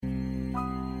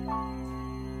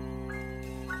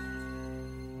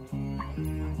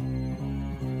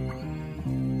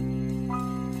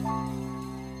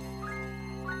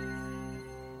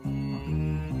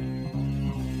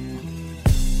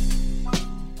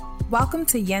Welcome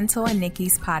to Yental and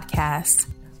Niki's podcast.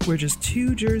 We're just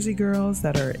two Jersey girls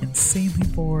that are insanely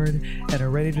bored and are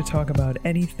ready to talk about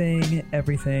anything,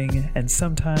 everything, and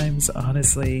sometimes,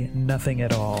 honestly, nothing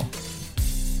at all.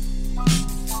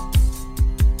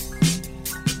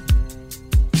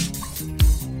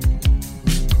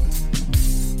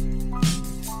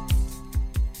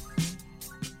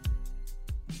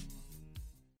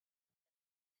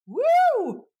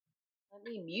 Woo! Let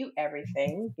me mute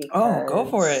everything because go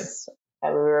for it. We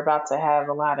were about to have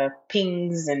a lot of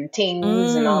pings and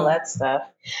tings and all that stuff.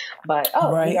 But,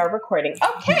 we are recording.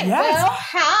 Okay, Yes. well,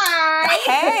 hi.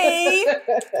 Hey!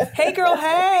 Hey, girl,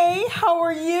 hey! How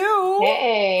are you?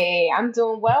 Hey, I'm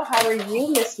doing well. How are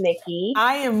you, Miss Niki?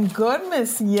 I am good,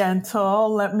 Miss Yental.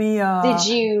 Let me, Did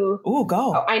you... Ooh,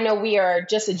 go. I know we are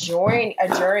just adjourning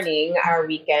our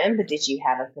weekend, but did you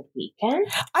have a good weekend?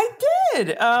 I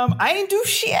did. I didn't do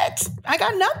shit. I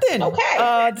got nothing.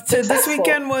 Okay. This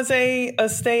weekend was a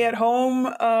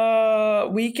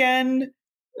stay-at-home weekend.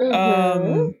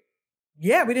 Mm-hmm.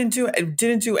 Yeah, we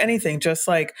didn't do anything. Just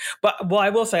like, I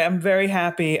will say I'm very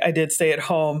happy I did stay at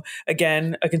home.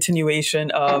 Again, a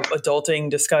continuation of adulting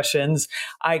discussions.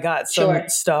 I got some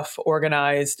stuff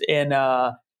organized in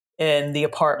the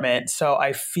apartment, so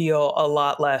I feel a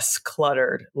lot less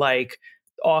cluttered. Like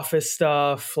office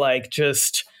stuff, like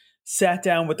just sat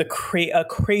down with a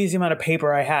crazy amount of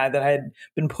paper I had that I had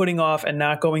been putting off and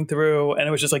not going through, and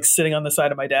it was just like sitting on the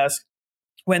side of my desk.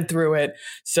 Went through it.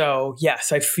 So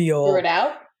yes, I feel... Threw it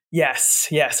out? Yes,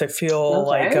 I feel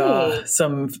like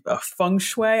some feng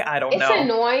shui. I don't know. It's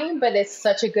annoying, but it's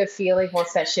such a good feeling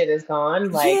once that shit is gone.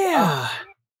 Like, yeah.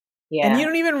 And you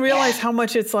don't even realize how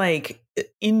much it's like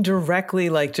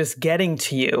indirectly like just getting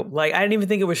to you. Like I didn't even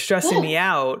think it was stressing me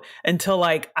out until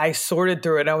like I sorted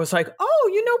through it. I was like,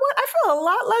 oh, you know what? I feel a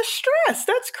lot less stressed.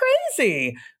 That's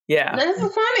crazy. Yeah. That's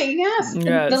funny. Yes.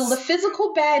 The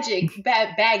physical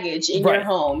baggage in your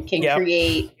home can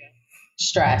create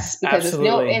stress because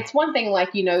it's one thing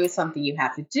like, it's something you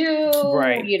have to do.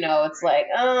 Right. It's like,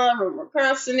 I'm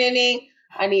procrastinating.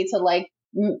 I need to like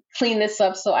clean this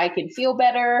up so I can feel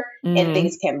better and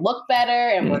things can look better.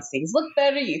 And once things look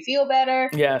better, you feel better.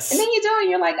 Yes. And then you do it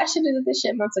and you're like, I should have did this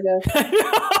shit months ago. I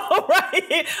know,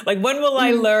 right? Like, when will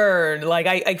I learn? Like,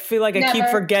 I feel like I keep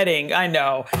forgetting. I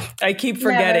know. I keep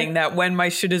forgetting that when my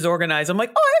shit is organized, I'm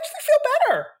like, oh, I actually feel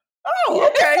better. Oh,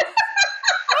 okay.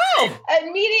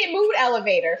 Immediate mood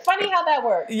elevator. Funny how that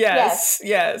works.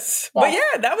 Yes. But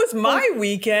yeah, that was my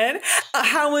weekend.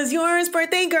 How was yours,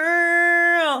 birthday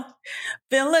girl?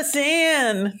 Fill us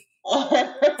in.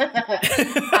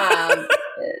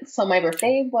 So my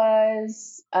birthday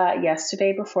was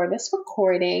yesterday before this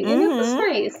recording, and it was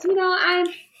nice. I'm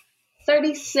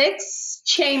 36.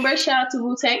 Chamber. Shout out to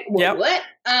Wu-Tang. Yep. What?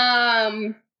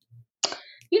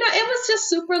 It was just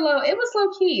super low. It was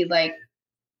low key. Like,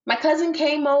 my cousin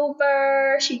came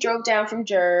over. She drove down from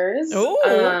Jersey.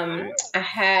 It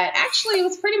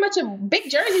was pretty much a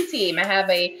big Jersey team. I have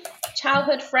a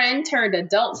childhood friend turned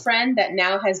adult friend that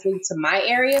now has moved to my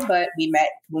area, but we met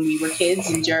when we were kids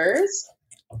in Jersey.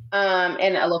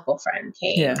 And a local friend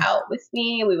came out with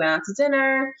me. We went out to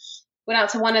dinner. Went out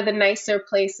to one of the nicer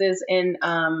places in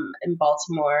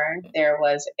Baltimore. There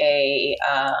was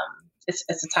it's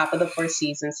the top of the Four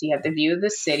Seasons. So you have the view of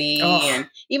the city. And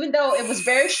even though it was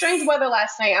very strange weather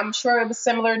last night, I'm sure it was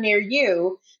similar near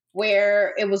you,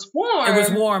 where it was warm. It was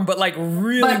warm, but like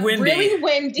really windy. Really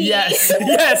windy. Yes. So we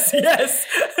go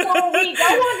on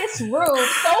this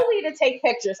roof solely to take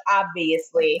pictures,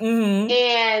 obviously. Mm-hmm.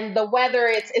 And the weather,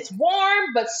 it's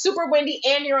warm, but super windy.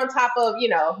 And you're on top of,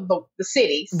 the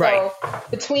city. So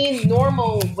between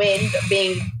normal wind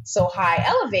being so high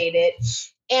elevated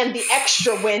and the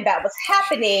extra wind that was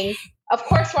happening, of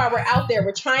course, while we're out there,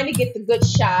 we're trying to get the good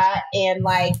shot and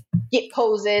like get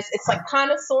poses. It's like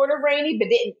kind of sort of rainy, but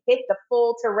didn't hit the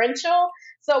full torrential.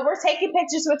 So we're taking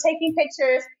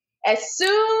pictures. As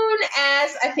soon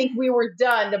as I think we were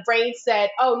done, the brain said,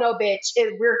 oh, no, bitch,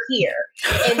 we're here.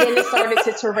 And then it started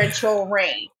to torrential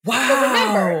rain. Wow. So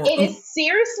remember, it is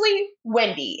seriously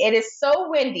windy. It is so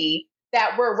windy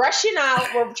that we're rushing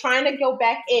out. We're trying to go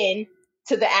back in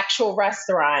to the actual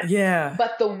restaurant. Yeah.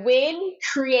 But the wind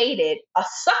created a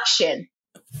suction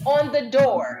on the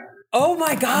door. Oh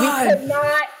my God. We could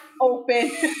not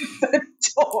open the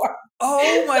door.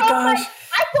 Oh my gosh.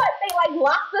 I thought they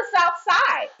locked us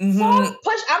outside. Mm-hmm. So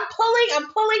I'm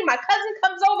pulling. My cousin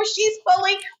comes over. She's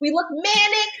pulling. We look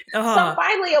manic. So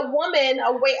finally a woman,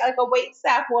 a wait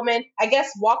staff woman, I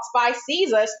guess walks by,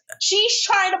 sees us. She's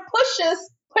trying to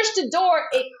push the door.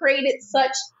 It created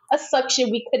such a suction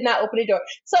we could not open the door.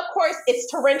 So of course it's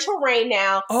torrential rain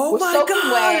now. Oh, we're my soaking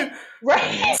God. wet.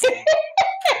 Right.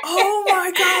 Oh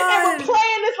my God. And we're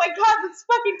playing this like, God, this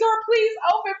fucking door, please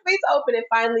open. It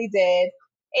finally did.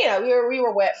 You know, we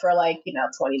were wet for like, 20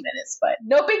 minutes, but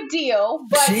no big deal.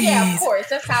 But Jeez. yeah, of course,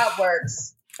 that's how it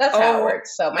works.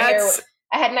 So my hair,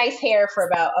 I had nice hair for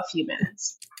about a few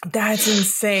minutes. That's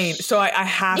insane. So I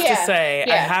have to say,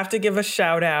 I have to give a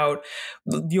shout out.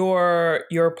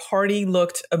 Your party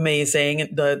looked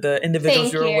amazing. The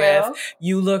individuals you were with,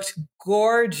 you looked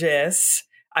gorgeous.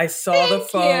 I saw the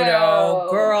photo.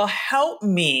 Girl, help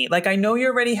me. Like, I know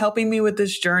you're already helping me with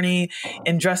this journey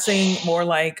and dressing more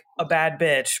like a bad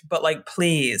bitch, but like,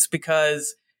 please,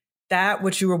 because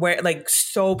what you were wearing, like,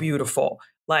 so beautiful.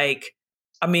 Like,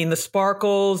 I mean, the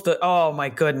sparkles, oh my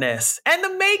goodness. And the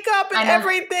makeup and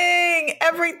everything.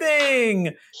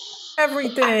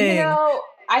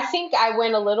 I think I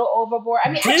went a little overboard.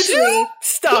 I mean, did you?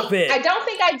 Stop it. I don't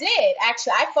think I did.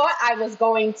 Actually, I thought I was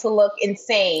going to look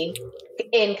insane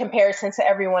in comparison to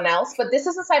everyone else. But this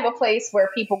is the type of place where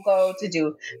people go to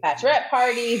do bachelorette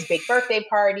parties, big birthday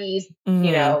parties,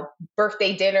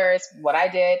 birthday dinners, what I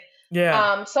did.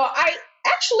 Yeah. So I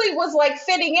actually was like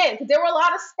fitting in because there were a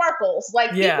lot of sparkles.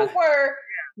 Like people were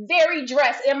very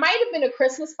dressed. It might have been a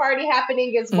Christmas party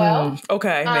happening as well.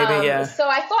 Okay, maybe, yeah. So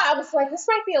I thought, I was like, this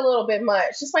might be a little bit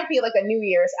much. This might be like a New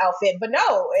Year's outfit. But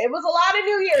no, it was a lot of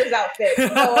New Year's outfits.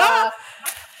 So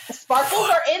sparkles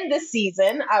are in this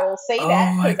season. I will say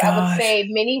that. Because I would say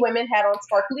many women had on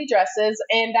sparkly dresses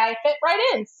and I fit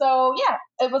right in. So yeah,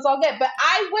 it was all good. But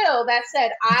that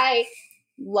said, I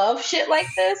love shit like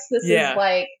this. This is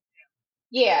like,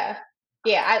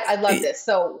 I love this.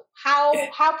 So how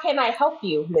can I help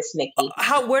you, Miss Niki?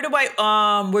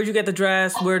 Where'd you get the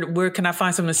dress? Where can I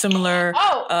find something similar?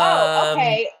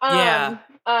 Okay.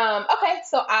 Okay.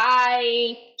 So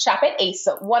I shop at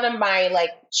ASOS. One of my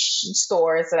like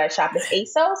stores that I shop is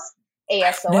ASOS.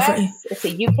 ASOS. It's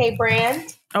a UK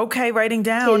brand. Okay, writing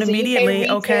down immediately.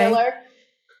 Okay.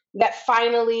 That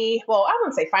finally, well, I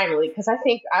wouldn't say finally, because I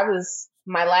think I was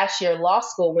my last year in law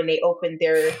school when they opened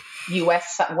their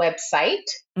US website.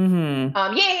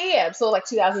 Mm-hmm. So like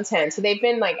 2010. So they've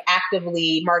been like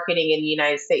actively marketing in the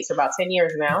United States for about 10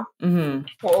 years now. Mm-hmm.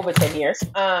 Well, over 10 years.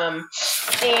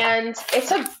 And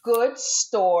it's a good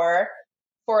store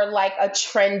for like a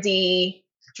trendy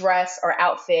dress or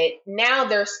outfit. Now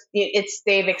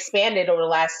they've expanded over the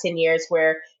last 10 years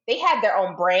where they had their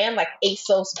own brand, like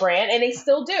ASOS brand, and they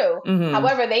still do. Mm-hmm.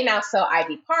 However, they now sell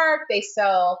Ivy Park. They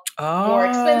sell more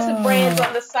expensive brands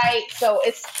on the site. So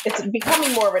it's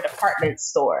becoming more of a department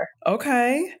store.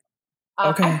 Okay.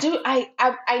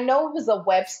 I know it was a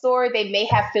web store. They may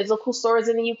have physical stores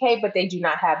in the UK, but they do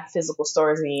not have physical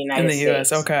stores in the United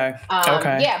States. US, okay.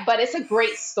 Yeah, but it's a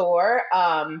great store.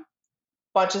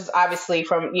 Bunches, obviously,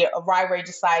 from a wide range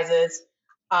of sizes.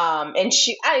 And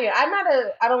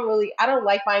I don't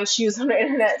like buying shoes on the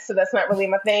internet, so that's not really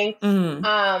my thing.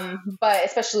 Mm-hmm. But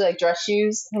especially like dress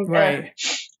shoes. Right.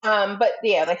 But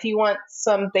yeah, like if you want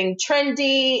something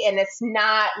trendy and it's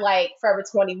not like Forever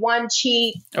 21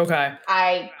 cheap. Okay.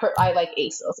 I like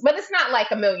ASOS, but it's not like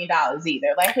 $1 million either.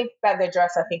 Like I think that the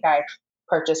dress I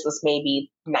purchased was maybe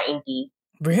 $90.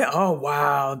 Really? Oh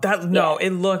wow! It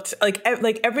looked like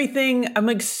everything. I'm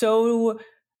like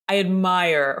I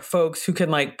admire folks who can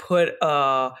like put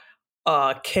a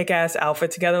kick-ass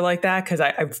outfit together like that, because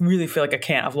I really feel like I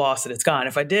can't. I've lost it. It's gone.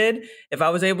 If I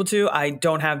was able to, I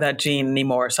don't have that gene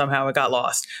anymore. Somehow it got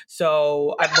lost.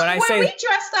 So when we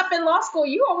dressed up in law school,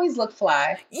 you always look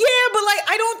fly. Yeah, but like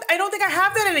I don't think I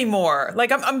have that anymore.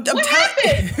 Like I'm what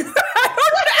happened?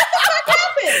 What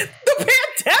happened? The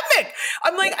pandemic.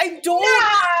 I'm like, I don't.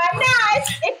 Nah,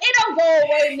 it don't go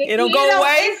away, Niki. It don't go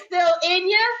away? It's still in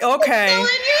you. Okay. It's still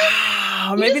in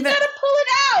you. Maybe you just gotta pull it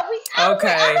out.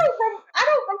 Okay. I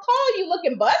don't recall you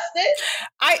looking busted.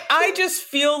 I just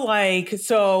feel like,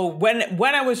 so when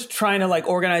I was trying to like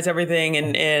organize everything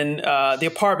in the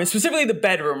apartment, specifically the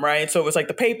bedroom, right? So it was like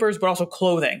the papers, but also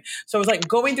clothing. So I was like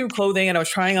going through clothing and I was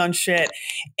trying on shit,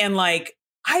 and like,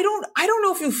 I don't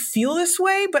know if you feel this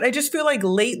way, but I just feel like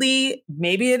lately,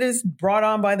 maybe it is brought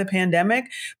on by the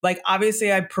pandemic. Like,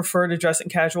 obviously I prefer to dress in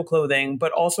casual clothing,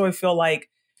 but also I feel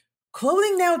like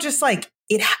clothing now just like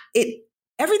it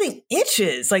everything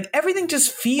itches. Like everything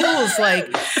just feels like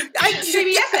maybe that's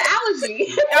an allergy.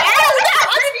 Maybe you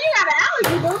got an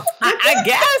allergy, bro. I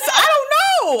guess. I don't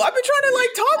know. I've been trying to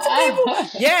like talk to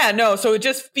people. Yeah, no. So it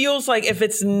just feels like if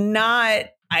it's not,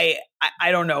 I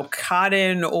don't know,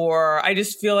 cotton, or I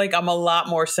just feel like I'm a lot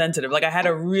more sensitive. Like I had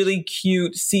a really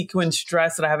cute sequence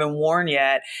dress that I haven't worn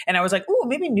yet. And I was like, ooh,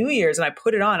 maybe New Year's. And I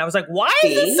put it on. I was like, why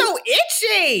is this so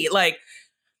itchy? Like,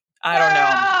 I don't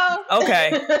know.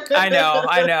 Okay. I know.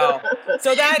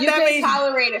 So that can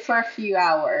tolerate it for a few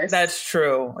hours. That's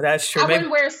true. I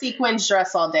wouldn't wear a sequins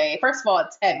dress all day. First of all,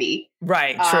 it's heavy.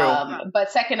 Right. True.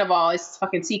 But second of all, it's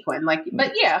fucking sequin.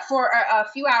 But yeah, for a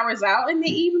few hours out in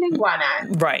the evening, why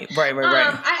not? Right.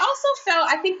 I also felt,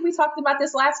 I think we talked about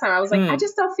this last time. I was like, I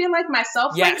just don't feel like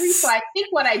myself lately. So I think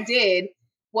what I did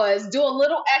was do a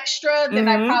little extra than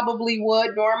I probably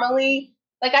would normally.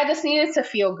 Like, I just needed to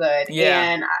feel good. Yeah.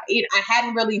 And I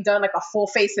hadn't really done like a full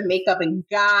face of makeup in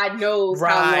God knows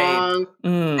how long.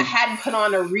 I hadn't put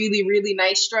on a really, really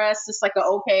nice dress. Just like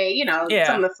something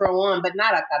to throw on, but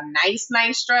not like a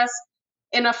nice dress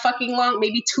in a fucking long,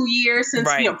 maybe 2 years since,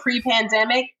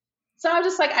 pre-pandemic. So I was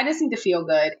just like, I just need to feel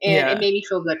good. And it made me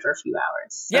feel good for a few hours.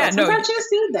 So sometimes you just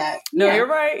need that. No, you're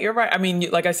right. I mean,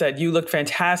 like I said, you looked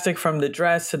fantastic from the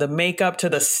dress to the makeup to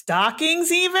the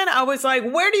stockings even. I was like,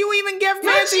 where do you even get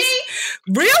fancy?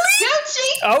 Really?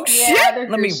 Gucci. Oh, shit.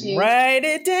 Let me write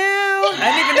it down.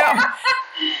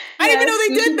 I didn't even know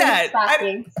they did that.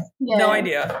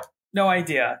 No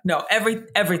idea. No,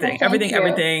 everything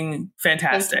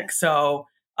fantastic. So...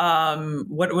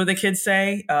 what do the kids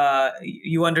say?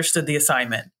 You understood the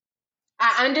assignment.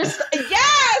 I understood.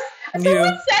 Yes! Someone said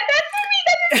that to me.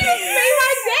 That just made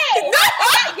my day.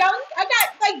 I got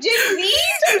like Gen Z.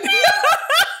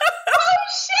 Oh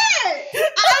shit! I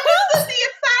understood the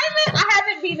assignment. I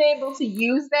haven't been able to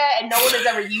use that, and no one has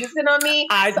ever used it on me.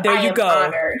 There you go.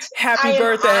 Honored. Happy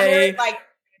birthday. Honored.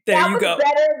 There that you was go.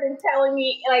 Better than telling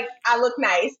me I look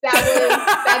nice.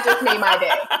 That just made my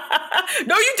day.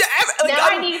 No, you did.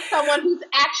 I need someone who's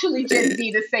actually Gen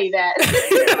Z to say that.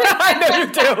 I know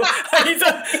you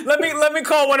do. Let me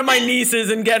call one of my nieces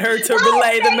and get her to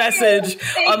relay the message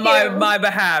on my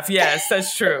behalf. Yes,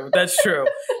 that's true.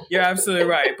 You're absolutely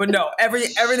right. But no,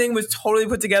 everything was totally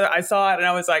put together. I saw it and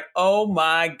I was like, oh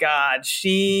my God,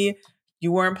 you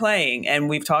weren't playing. And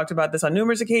we've talked about this on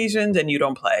numerous occasions, and you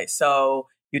don't play. So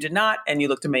you did not, and you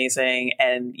looked amazing.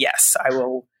 And yes, I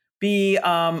will be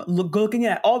looking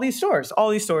at all these stores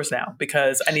now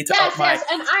because I need to up my... Yes,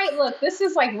 and this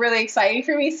is like really exciting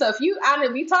for me. So if you,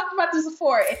 we talked about this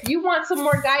before, if you want some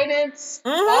more guidance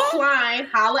offline,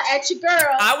 holla at your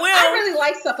girl. I will. I really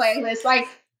like stuff like this. Like,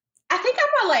 I think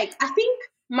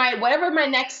whatever my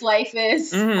next life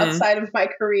is outside of my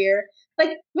career,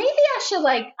 like maybe I should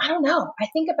I don't know. I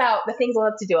think about the things I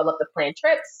love to do. I love to plan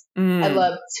trips. I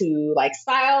love to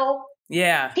style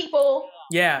people.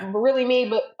 Yeah. Really me,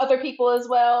 but other people as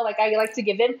well. Like I like to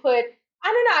give input. I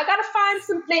don't know. I got to find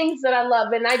some things that I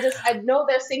love. And I know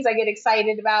there's things I get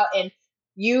excited about. And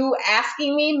you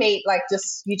asking me made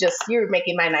you're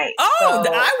making my night. Oh,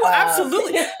 so, I will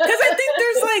absolutely. Because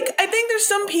I think there's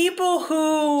some people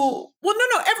who,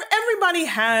 everybody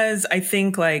has, I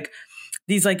think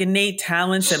these innate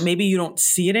talents that maybe you don't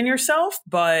see it in yourself,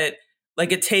 but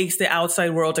it takes the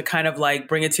outside world to kind of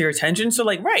bring it to your attention. So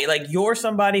you're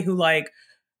somebody who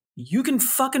you can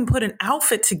fucking put an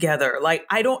outfit together. We're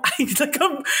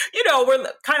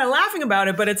kind of laughing about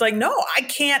it, but it's no, I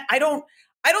can't. I don't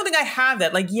think I have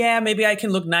that. Maybe I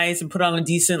can look nice and put on a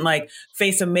decent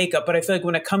face of makeup, but I feel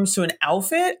when it comes to an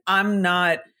outfit, I'm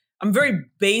very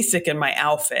basic in my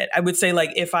outfit. I would say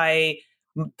if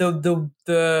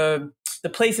the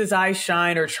places I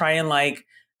shine or try and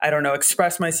I don't know,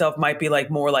 express myself might be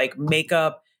more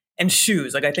makeup and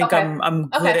shoes. I think I'm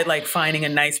good at finding a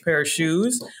nice pair of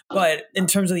shoes, but in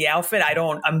terms of the outfit,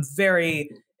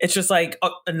 it's just a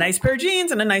nice pair of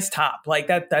jeans and a nice top.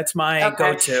 That's my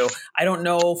go-to. I don't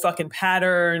know fucking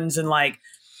patterns and I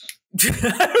don't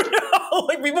know,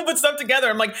 people put stuff together.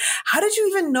 I'm how did you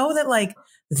even know that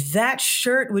that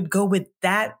shirt would go with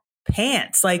that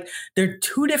pants? They're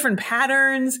two different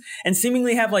patterns and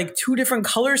seemingly have two different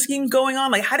color schemes going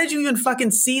on. How did you even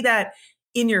fucking see that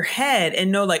in your head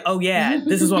and know oh yeah,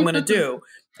 this is what I'm going to do?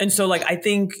 And so I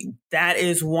think that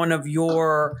is one of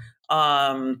your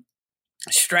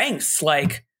strengths.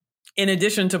 In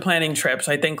addition to planning trips,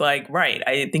 I think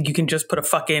I think you can just put a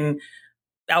fucking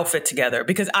outfit together,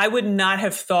 because I would not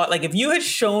have thought if you had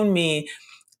shown me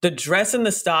the dress and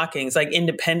the stockings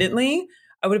independently,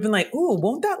 I would have been ooh,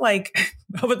 won't that I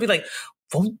would be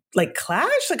won't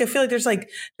clash? I feel there's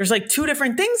two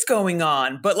different things going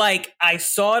on, but I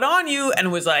saw it on you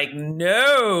and was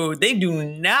no, they do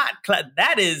not clash.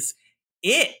 That is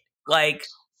it.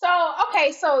 So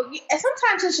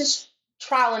sometimes it's just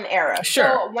trial and error. Sure.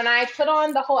 So when I put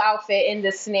on the whole outfit in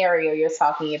this scenario you're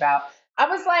talking about, I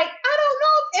was I don't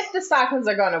know if the stockings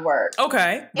are going to work.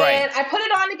 Okay. Right. And I put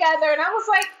it on together and I was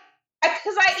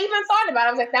because I even thought about it,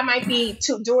 I was that might be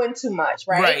doing too much,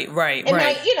 right? Right. And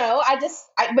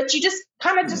but you just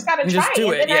kind of just got to try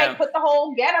it. And then I put the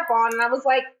whole getup on, and I was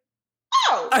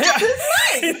oh, this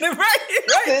is nice. right.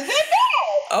 This is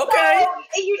bad. Okay. So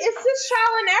it's just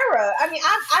trial and error. I mean,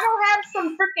 I don't have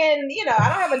some freaking, I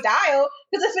don't have a dial,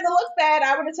 because if it looked bad,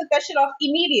 I would have took that shit off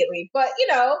immediately. But,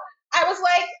 I was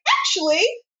like, actually,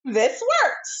 this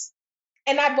works.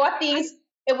 And I bought these.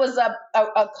 It was a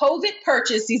COVID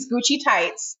purchase, these Gucci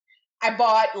tights. I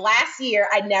bought last year.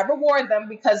 I never wore them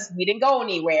because we didn't go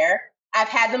anywhere. I've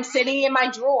had them sitting in my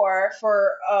drawer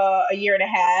for a year and a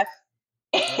half.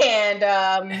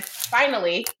 And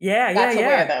finally got to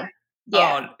wear them.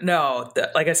 Yeah. Oh, no.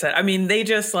 Like I said, I mean, they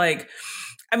just like,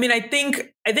 I mean, I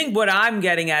think what I'm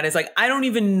getting at is like, I don't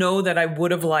even know that I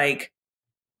would have like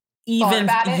even,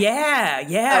 about it? Yeah.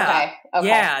 Okay.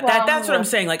 Yeah. Well, That's what I'm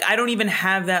saying. Like, I don't even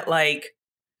have that, like,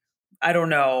 I don't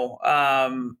know.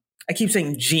 I keep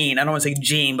saying gene. I don't want to say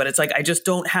gene, but it's like, I just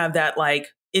don't have that like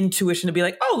intuition to be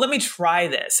like, oh, let me try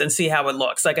this and see how it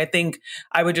looks. Like, I think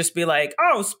I would just be like,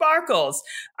 oh, sparkles.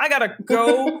 I got to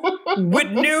go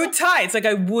with new tights. Like,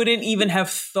 I wouldn't even have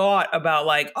thought about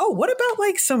like, oh, what about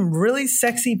like some really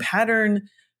sexy pattern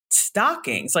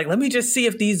stockings? Like, let me just see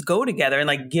if these go together and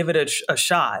like give it a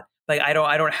shot. Like, I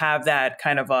don't have that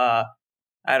kind of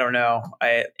I don't know,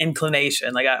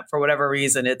 inclination. Like, for whatever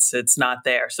reason, it's not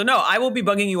there. So no, I will be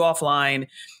bugging you offline.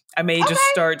 I may just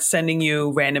start sending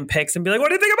you random pics and be like, what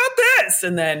do you think about this?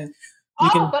 And then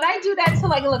but I do that to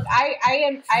like, look, I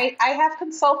have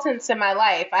consultants in my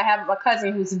life. I have a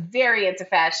cousin who's very into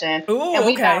fashion. Ooh, and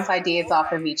we bounce ideas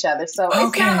off of each other. So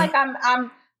it's not like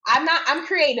I'm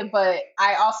creative, but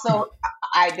I also,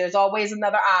 there's always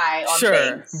another eye on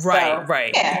things.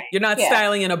 Right. Yeah, You're not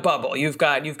styling in a bubble. You've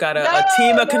got a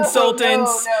team of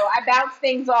consultants. No. I bounce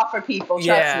things off for people.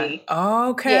 Trust me.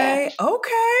 Okay. Yeah.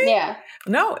 Okay. Yeah.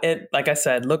 No, it, like I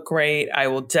said, look great. I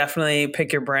will definitely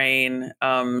pick your brain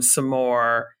some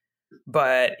more.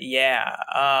 But yeah.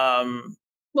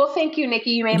 Well, thank you,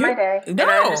 Nikki. You made my day. No. And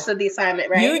I understood the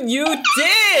assignment, right? You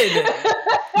did.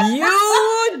 I'm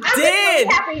really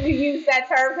happy you used that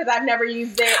term because I've never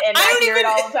used it and I hear it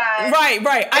all the time.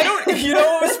 Right. I don't, you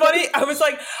know what was funny? I was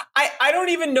like, I don't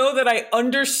even know that I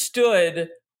understood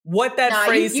what that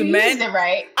phrase you meant. Used it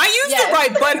right. I used it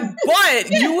right, but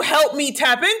you helped me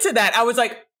tap into that. I was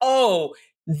like, oh,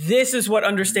 this is what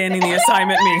understanding the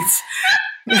assignment means.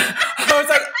 I was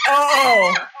like,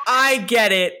 oh, I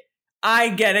get it.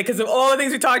 Because of all the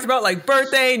things we talked about, like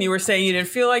birthday, and you were saying you didn't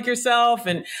feel like yourself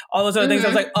and all those other things. I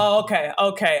was like, oh,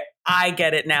 okay. I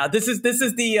get it now. This is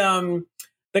the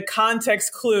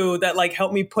context clue that like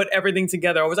helped me put everything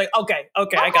together. I was like, okay,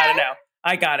 I got it now.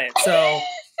 I got it. So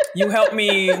you helped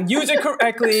me use it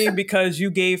correctly because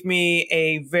you gave me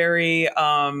a very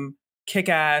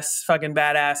kick-ass, fucking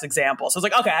badass example. So I was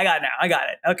like, okay, I got it now. I got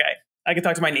it. Okay. I can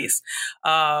talk to my niece.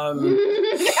 I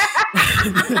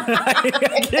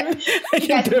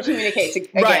can communicate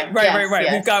again. Right.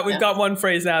 Yes, we've got one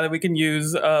phrase now that we can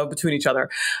use between each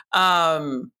other.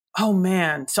 Oh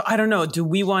man. So I don't know. Do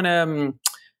we want to?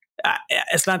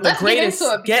 It's not the greatest.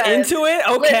 Get into it.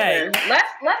 Okay. Listen,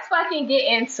 let's fucking get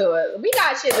into it. We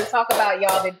got shit to talk about,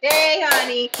 y'all, today,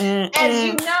 honey. As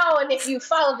you know, and if you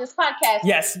follow this podcast,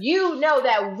 yes, you know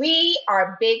that we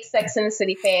are big Sex and the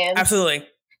City fans. Absolutely.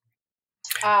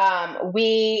 I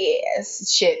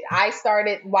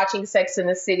started watching Sex and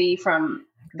the City from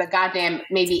the goddamn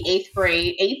maybe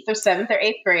 8th or 7th or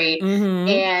 8th grade.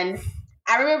 And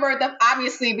I remember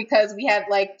obviously because we had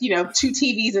like, 2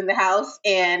 TVs in the house,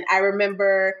 and I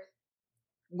remember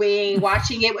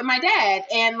watching it with my dad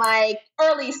and like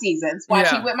early seasons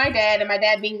watching with my dad, and my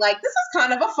dad being like, this is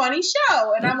kind of a funny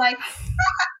show. And I'm like,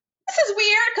 this is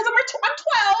weird because I'm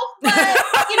 12, but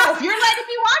if you're letting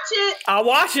me watch it, I'll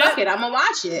watch it. Fuck it, I'm gonna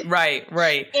watch it. Right.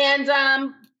 And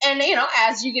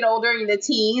as you get older in the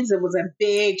teens, it was a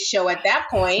big show at that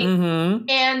point.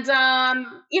 And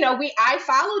I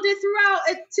followed it throughout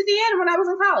to the end when I was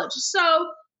in college.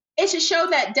 So it's a show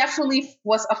that definitely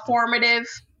was informative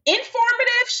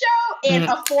show and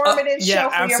a formative show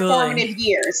for your formative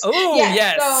years. Oh,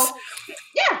 yes. So,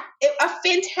 a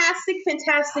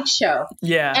fantastic show.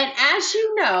 Yeah. And as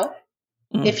you know,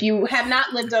 if you have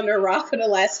not lived under a rock for the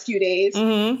last few days,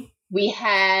 we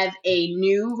have a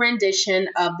new rendition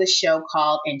of the show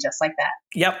called And Just Like That.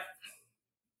 Yep.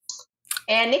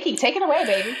 And Nikki, take it away,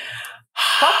 baby.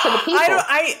 Talk to the people.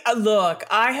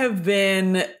 I have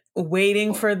been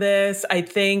waiting for this. I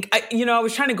think, I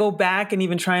was trying to go back and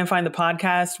even try and find the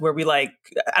podcast where we I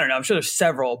don't know, I'm sure there's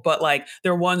several, but like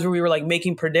there are ones where we were like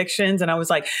making predictions and I was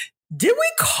like, did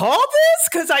we call this?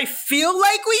 Because I feel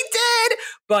like we did.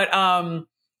 But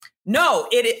no,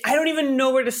 I don't even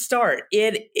know where to start.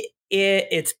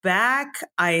 It's back.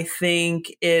 I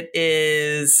think it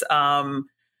is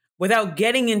without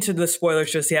getting into the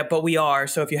spoilers just yet, but we are.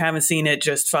 So if you haven't seen it,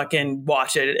 just fucking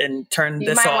watch it and turn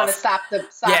this off. You might want to stop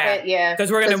it. Yeah.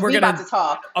 Because we're about to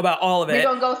talk about all of it. We're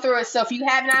going to go through it. So if you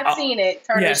have not seen it,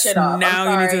 turn this shit off.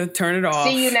 Now you need to turn it off.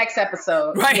 See you next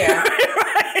episode. Right. Yeah.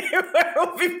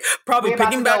 We'll be probably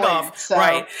picking back off. So,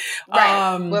 right.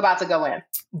 We're about to go in.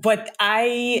 But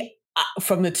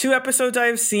from the 2 episodes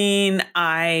I've seen,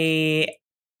 I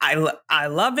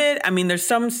love it. I mean, there's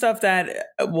some stuff that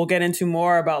we'll get into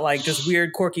more about, like, just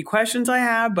weird, quirky questions I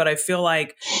have, but I feel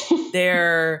like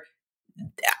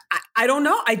I don't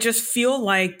know. I just feel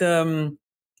like how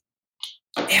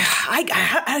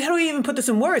do we even put this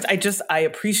in words? I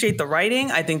appreciate the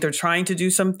writing. I think they're trying to do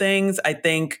some things. I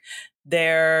think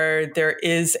there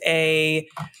is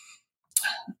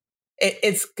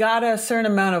it's got a certain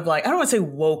amount of, like, I don't want to say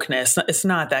wokeness. It's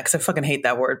not that, because I fucking hate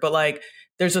that word, but, like,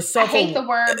 there's a I hate the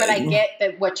word, but I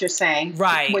get what you're saying.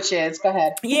 Right. Which is, go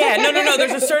ahead. Yeah, no.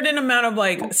 There's a certain amount of,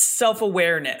 like,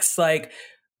 self-awareness. Like,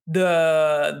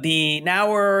 now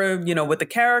we're, with the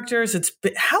characters.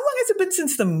 How long has it been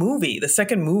since the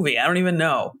second movie? I don't even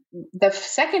know. The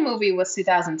second movie was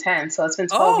 2010, so it's been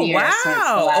 12 years since the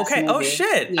last movie. Oh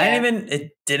shit. Yeah.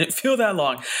 It didn't feel that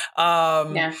long.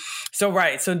 Yeah. So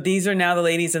these are now the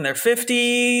ladies in their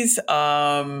 50s.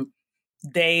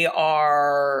 They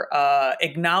are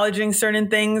acknowledging certain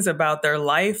things about their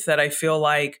life that I feel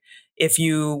like, if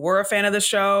you were a fan of the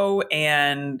show,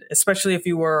 and especially if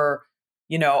you were,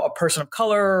 a person of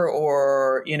color,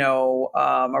 or,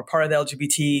 are part of the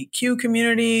LGBTQ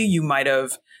community, you might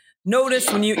have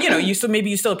noticed when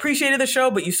you still appreciated the show,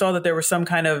 but you saw that there was some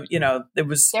kind of, there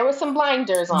was some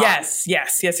blinders on. Yes.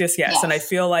 And I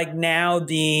feel like now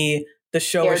the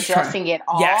show They're is dressing it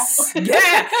off. Yes.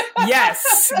 Yeah.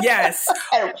 yes.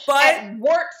 But at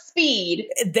warp speed.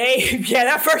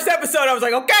 That first episode, I was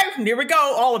like, okay, here we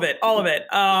go. All of it.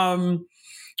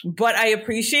 But I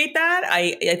appreciate that.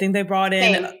 I think they brought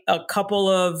in a couple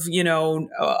of,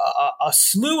 a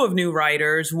slew of new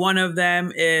writers. One of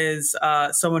them is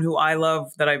someone who I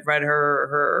love, that I've read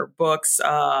her books,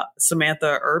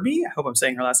 Samantha Irby. I hope I'm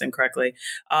saying her last name correctly.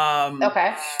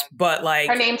 Okay. But, like,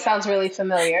 her name sounds really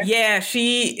familiar. Yeah,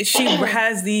 she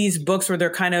has these books where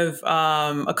they're kind of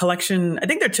a collection. I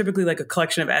think they're typically like a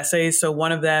collection of essays. So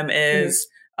one of them is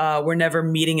We're Never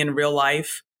Meeting in Real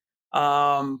Life.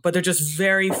 But they're just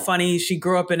very funny. She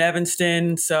grew up in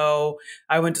Evanston, so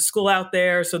I went to school out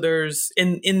there. So there's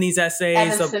in these essays,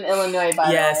 Evanston, Illinois, by the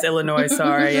way. Yes, Illinois.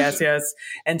 Sorry, yes.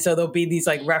 And so there'll be these,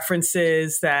 like,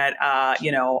 references that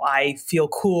I feel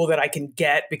cool that I can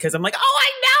get, because I'm like, oh,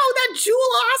 I know that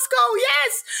Jewel Osco,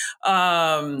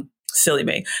 yes. Silly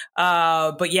me.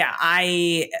 But yeah,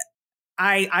 I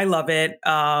love it.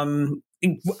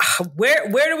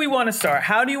 Where do we want to start?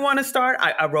 How do you want to start?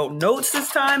 I wrote notes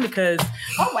this time because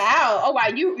oh wow,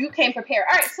 you came prepared.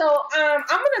 All right, so I'm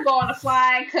gonna go on the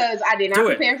fly because I did not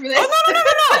prepare for this.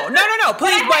 Oh no,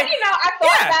 please. I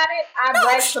thought about it. I've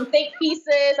read some think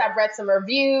pieces. I've read some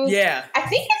reviews. Yeah, I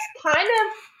think it's kind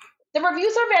of, the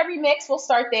reviews are very mixed. We'll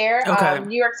start there. Okay.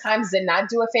 New York Times did not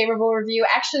do a favorable review.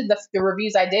 Actually, the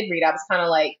reviews I did read, I was kind of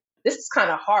like, this is kind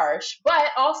of harsh, but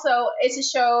also it's a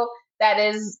show that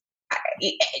is.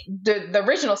 The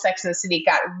original Sex and the City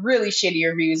got really shitty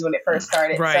reviews when it first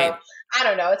started. Right. So I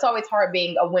don't know. It's always hard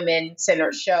being a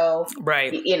women-centered show.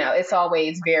 Right. It's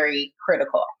always very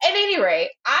critical. At any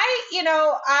rate, I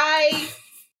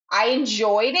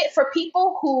enjoyed it. For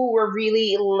people who were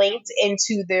really linked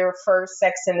into their first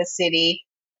Sex and the City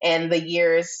and the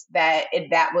years that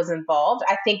was involved,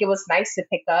 I think it was nice to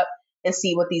pick up and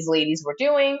see what these ladies were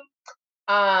doing.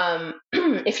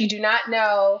 If you do not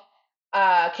know,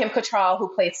 Kim Cattrall,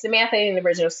 who played Samantha in the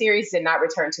original series, did not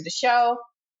return to the show.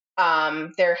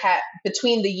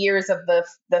 Between the years of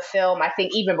the film, I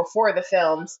think even before the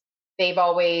films,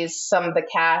 some of the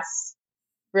cast,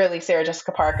 really Sarah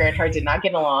Jessica Parker and her, did not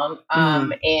get along.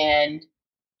 And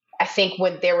I think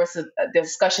when there was the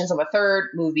discussions of a third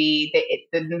movie,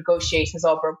 the negotiations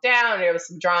all broke down. There was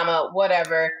some drama,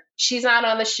 whatever. She's not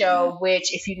on the show,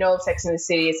 which, if you know Sex and the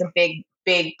City, is a big,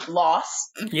 big loss.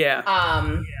 Yeah.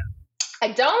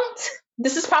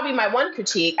 This is probably my one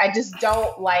critique. I just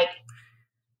don't like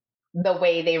the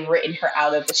way they've written her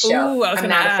out of the show. Ooh, I'm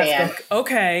not a fan.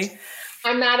 Okay.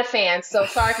 I'm not a fan. So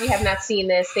sorry if you have not seen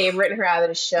this. They've written her out of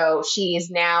the show. She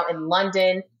is now in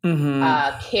London.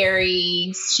 Mm-hmm.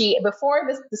 Carrie, before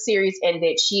the series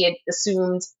ended, she had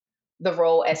assumed the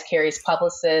role as Carrie's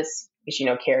publicist,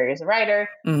 because Carrie is a writer.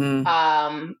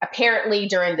 Mm-hmm. Apparently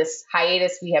during this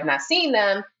hiatus, we have not seen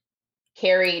them.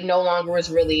 Carrie no longer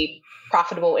was really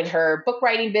profitable in her book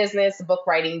writing business. The book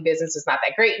writing business is not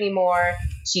that great anymore.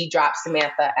 She dropped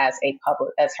Samantha as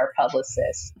her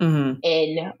publicist.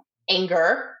 In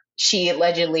anger, she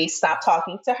allegedly stopped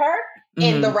talking to her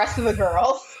and the rest of the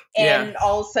girls, and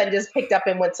all of a sudden just picked up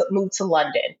and moved to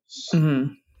London.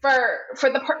 For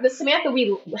the Samantha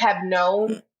we have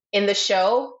known in the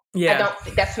show, I don't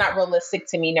think that's not realistic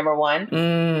to me. Number one,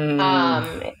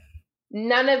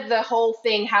 none of the whole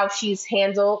thing, how she's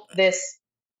handled this,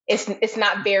 it's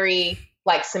not very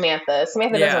like Samantha.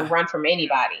 Samantha doesn't run from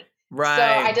anybody. Right. So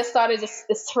I just thought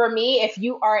it's for me, if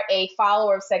you are a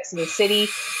follower of Sex and the City,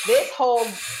 this whole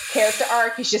character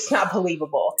arc is just not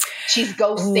believable. She's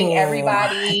ghosting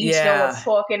everybody. No one's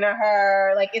talking to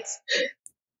her. Like, it's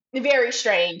very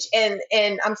strange. And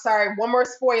I'm sorry, one more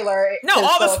spoiler. No,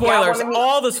 all the spoilers.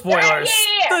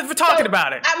 We're talking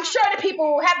about it. I'm sure the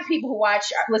people who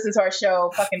listen to our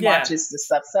show fucking watches this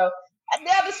stuff. So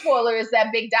the other spoiler is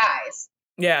that Big dies.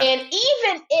 Yeah. And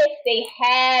even if they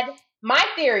had, my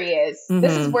theory is,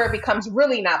 this is where it becomes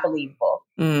really not believable.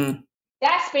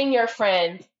 That's been your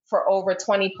friend for over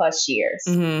 20 plus years.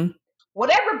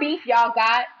 Whatever beef y'all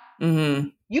got,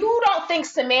 you don't think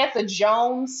Samantha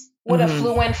Jones would have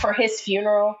flew in for his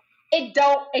funeral? It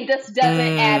just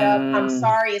doesn't add up. I'm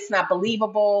sorry, it's not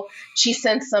believable. She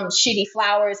sent some shitty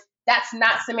flowers. That's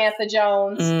not Samantha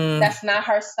Jones. That's not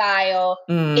her style.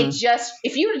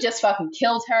 If you would have just fucking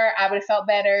killed her, I would have felt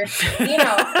better. You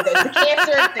know,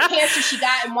 the cancer she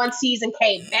got in one season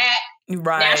came back.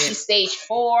 Right. Now she's stage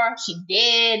 4. She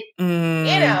did. You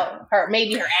know,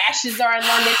 maybe her ashes are in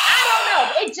London. I don't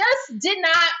know. It just did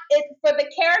not. For the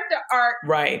character arc.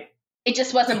 Right. It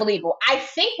just wasn't believable. I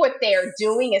think what they're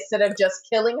doing, instead of just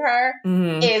killing her,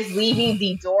 is leaving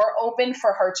the door open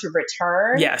for her to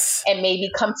return. Yes. And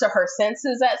maybe come to her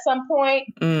senses at some point.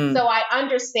 So I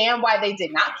understand why they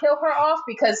did not kill her off,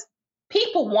 because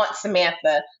people want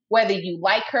Samantha, whether you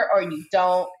like her or you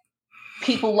don't.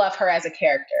 People love her as a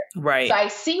character. Right. So I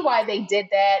see why they did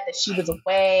that she was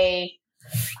away.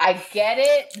 I get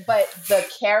it, but the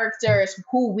characters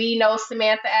who we know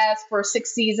Samantha as for 6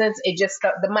 seasons, it just,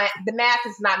 the math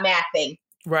is not mathing.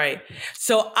 Right.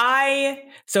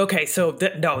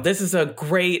 This is a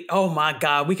great, oh my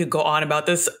God, we could go on about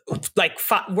this. Like,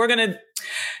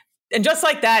 and just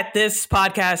like that, this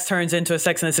podcast turns into a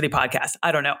Sex and the City podcast.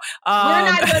 I don't know. We're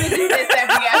not going to do this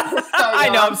every episode. I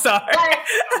know, I'm sorry.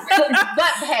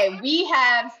 But hey,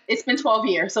 it's been 12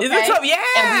 years, okay? It's been 12, yeah.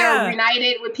 And we are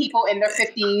reunited with people in their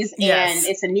 50s, and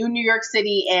it's a new York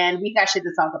City, and we got shit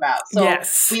to talk about. So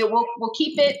we'll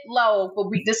keep it low, but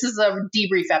this is a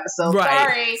debrief episode.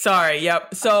 Right. Sorry.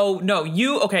 Yep. So no,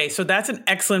 so that's an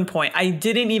excellent point. I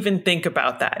didn't even think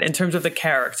about that in terms of the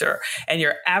character. And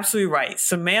you're absolutely right.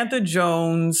 Samantha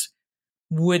Jones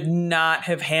would not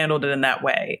have handled it in that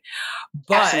way.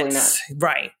 But, absolutely not.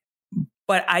 Right.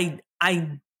 But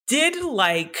I did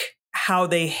like how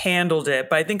they handled it,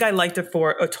 but I think I liked it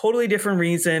for a totally different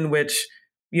reason, which,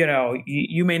 you know,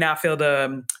 you may not feel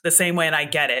the same way, and I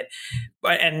get it.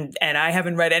 But and I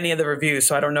haven't read any of the reviews,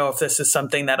 so I don't know if this is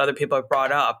something that other people have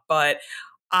brought up, but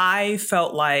I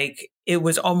felt like it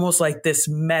was almost like this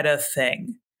meta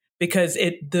thing, because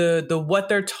the what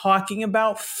they're talking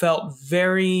about felt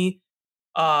very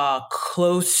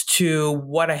close to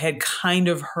what I had kind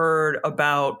of heard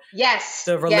about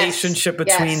the relationship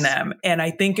between them. And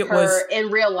I think it was in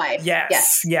real life.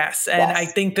 Yes. And I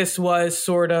think this was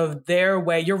sort of their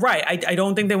way. You're right. I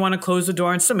don't think they want to close the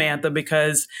door on Samantha,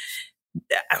 because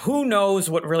who knows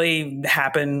what really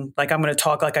happened. Like, I'm going to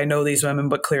talk like I know these women,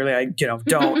 but clearly I,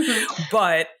 don't.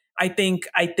 But I think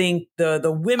the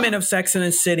women of Sex and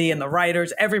the City and the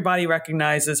writers, everybody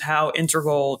recognizes how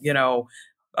integral,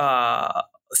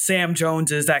 Sam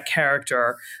Jones is, that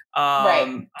character.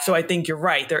 Right. So I think you're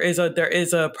right. There is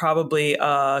a probably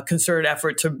a concerted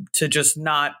effort to just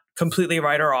not completely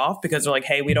write her off, because they're like,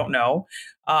 hey, we don't know.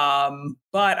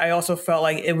 But I also felt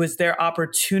like it was their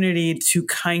opportunity to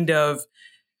kind of,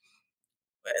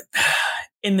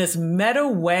 in this meta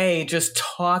way, just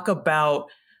talk about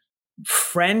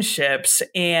friendships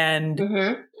and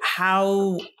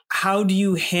how do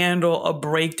you handle a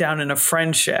breakdown in a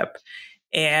friendship.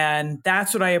 And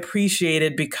that's what I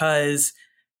appreciated, because,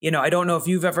 I don't know if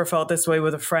you've ever felt this way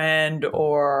with a friend,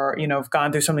 or, have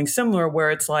gone through something similar,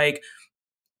 where it's like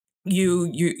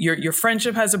your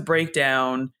friendship has a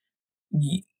breakdown.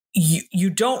 You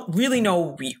don't really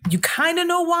know, you kind of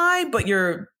know why,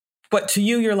 but to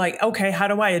you, you're like, okay, how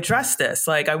do I address this?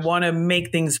 Like, I want to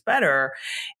make things better.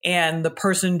 And the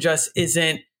person just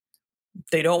isn't,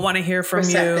 they don't want to hear from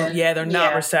receptive. You. Yeah, they're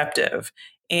not receptive.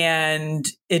 And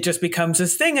it just becomes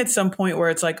this thing at some point where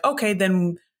it's like, okay,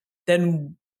 then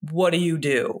what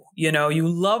do? You know, you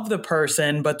love the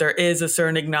person, but there is a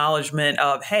certain acknowledgement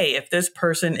of, hey, if this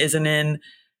person isn't in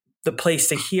the place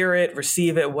to hear it,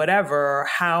 receive it, whatever,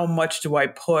 how much do I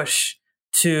push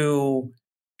to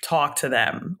talk to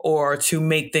them or to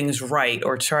make things right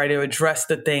or try to address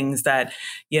the things that,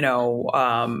 you know,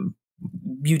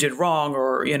 you did wrong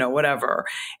or, you know, whatever.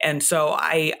 And so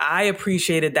I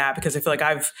appreciated that because I feel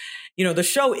like the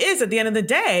show is, at the end of the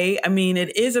day, I mean,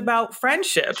 it is about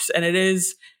friendships, and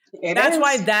that's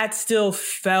why that still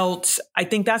felt, I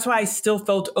think that's why I still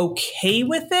felt okay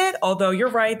with it. Although you're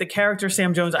right, the character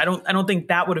Sam Jones, I don't think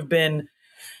that would have been.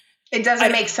 It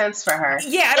doesn't make sense for her.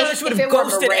 Yeah, I don't know. She would have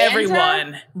ghosted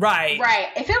everyone. Right. Right.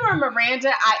 If it were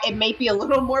Miranda, it may be a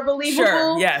little more believable.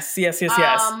 Sure. Yes.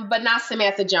 But not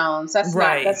Samantha Jones. That's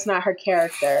not her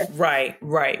character. Right.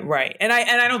 And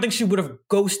I don't think she would have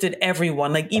ghosted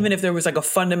everyone. Like, even if there was like a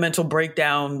fundamental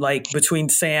breakdown, like between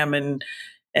Sam and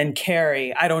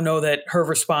Carrie, I don't know that her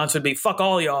response would be, fuck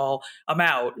all y'all, I'm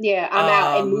out. Yeah, I'm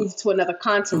out and move to another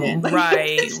continent.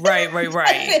 Right. Doesn't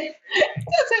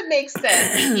make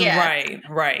sense. Yeah.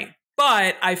 Right.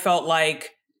 But I felt like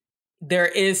there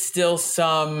is still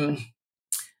some,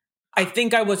 I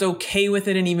think I was okay with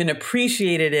it and even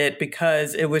appreciated it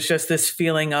because it was just this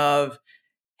feeling of,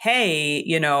 hey,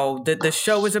 you know, the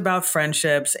show is about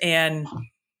friendships, and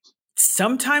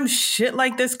sometimes shit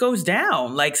like this goes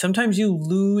down. Like, sometimes you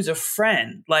lose a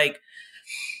friend. Like,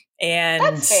 and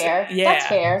that's fair. Yeah. That's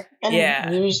fair.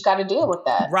 And you just got to deal with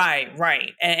that. Right.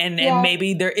 And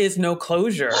maybe there is no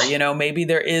closure, you know, maybe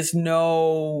there is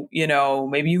no, you know,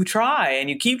 maybe you try and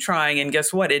you keep trying, and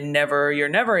guess what? You're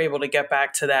never able to get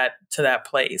back to that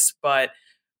place. But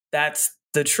that's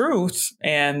the truth.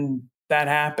 And that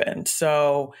happened.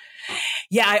 So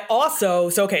yeah, I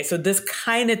also, so this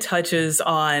kind of touches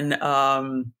on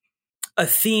a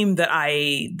theme that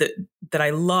I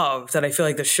love, that I feel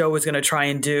like the show is going to try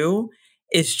and do.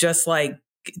 It's just like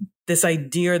this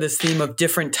idea, this theme of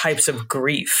different types of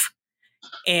grief.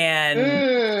 And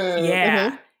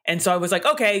and so I was like,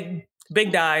 okay,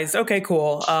 Big dies. Okay,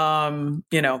 cool.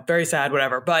 You know, very sad,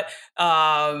 whatever. But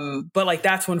like,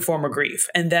 that's one form of grief.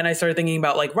 And then I started thinking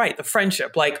about, like, right, the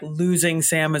friendship, like losing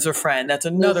Sam as a friend. That's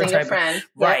another type of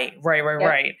right.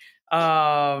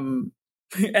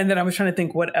 And then I was trying to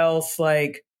think what else,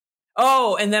 like,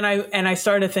 and then I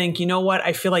started to think, you know what?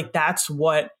 I feel like that's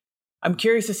what I'm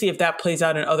curious to see if that plays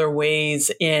out in other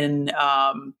ways in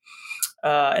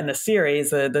the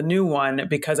series, the new one,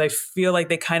 because I feel like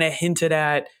they kind of hinted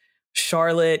at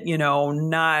Charlotte, you know,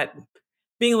 not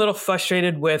being a little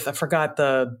frustrated with, I forgot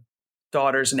the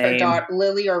daughter's name.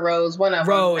 Lily or Rose, one of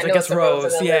Rose, them. I guess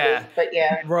Rose, yeah. Lily, but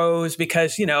yeah. Rose,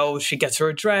 because, you know, she gets her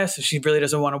a dress, she really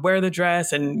doesn't want to wear the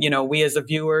dress. And, you know, we as the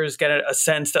viewers get a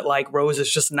sense that, like, Rose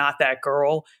is just not that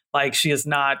girl. Like, she is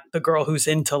not the girl who's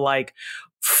into, like,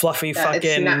 fluffy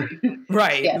fucking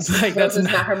right. Yes, like, Rose is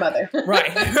not her mother.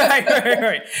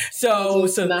 right. So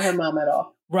not her mom at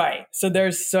all. Right. So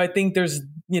I think there's,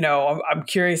 you know, I'm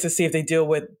curious to see if they deal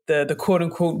with the quote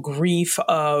unquote grief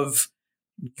of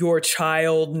your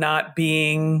child not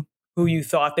being who you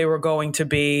thought they were going to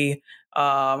be,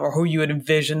 or who you had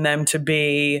envisioned them to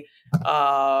be.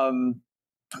 I'm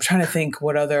trying to think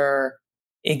what other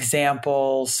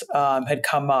examples had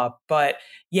come up, but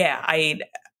yeah,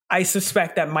 I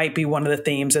suspect that might be one of the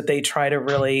themes that they try to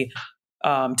really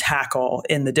tackle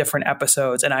in the different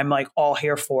episodes. And I'm like all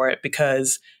here for it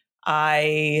because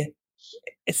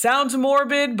it sounds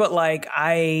morbid, but like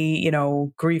you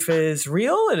know, grief is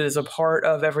real. It is a part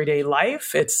of everyday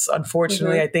life. It's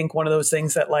unfortunately, I think, one of those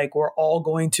things that, like, we're all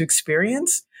going to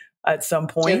experience at some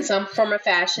point. In some form of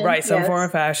fashion. Right. Some form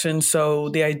of fashion. So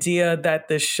the idea that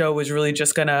this show is really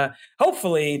just going to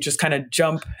hopefully just kind of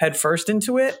jump headfirst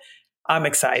into it, I'm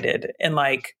excited. And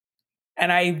like,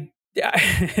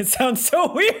 it sounds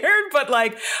so weird, but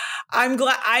like,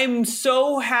 I'm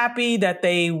so happy that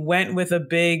they went with a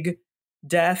big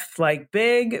death, like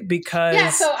big,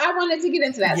 because so I wanted to get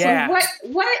into that. Yeah. So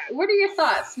what are your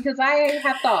thoughts? Because I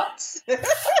have thoughts.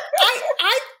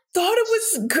 I thought it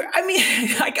was, I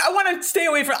mean, like, I want to stay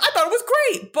away from, I thought it was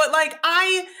great, but like,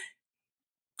 I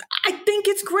think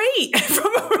it's great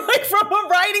from a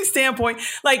writing standpoint.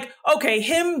 Like, okay,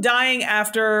 him dying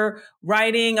after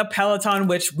riding a Peloton,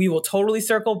 which we will totally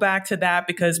circle back to that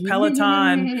because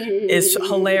Peloton is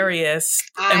hilarious.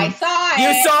 I saw it.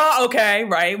 You saw? Okay,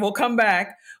 right. We'll come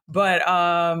back. But,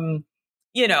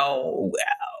 you know,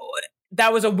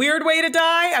 that was a weird way to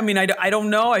die. I mean, I don't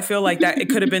know. I feel like that it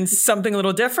could have been something a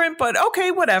little different, but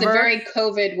okay, whatever. It's a very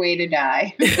COVID way to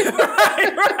die.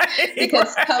 right.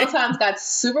 Because Pelotons got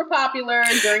super popular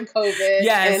during COVID.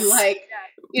 Yes. And like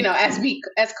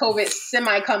as COVID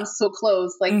semi comes to a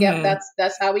close, like, yep,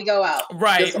 that's how we go out.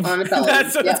 Right. Just on the Peloton.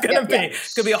 That's what it's going to be.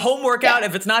 It's going to be a home workout.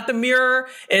 If it's not the mirror,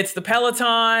 it's the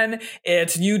Peloton.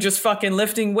 It's you just fucking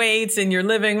lifting weights in your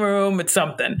living room. It's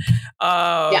something.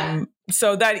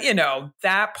 So that,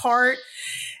 that part.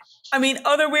 I mean,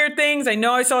 other weird things. I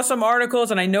know I saw some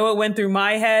articles and I know it went through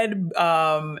my head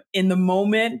in the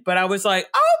moment, but I was like,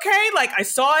 oh, okay. Like I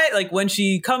saw it like when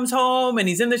she comes home and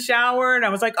he's in the shower and I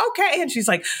was like, okay. And she's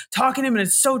like talking to him and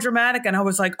it's so dramatic. And I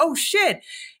was like, oh shit.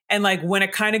 And like when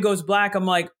it kind of goes black, I'm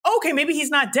like, okay, maybe he's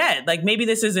not dead. Like maybe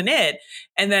this isn't it.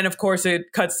 And then of course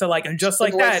it cuts to like, and just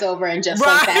like that. Voiceover and just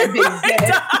like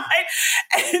that.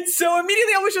 And so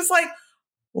immediately I was just like,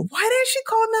 well, why didn't she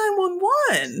call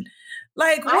 911?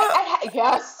 Like what?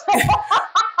 Yes. Like,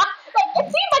 it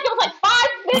seemed like it was like 5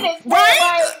 minutes.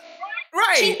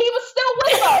 Right. He was still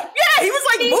with her. Yeah, he was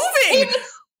like moving.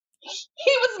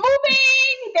 He was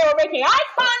moving. They were making eye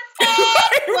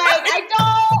contact. Like I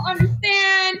don't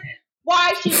understand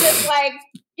why she just like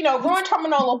ruined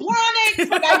terminal Blahniks.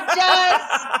 Like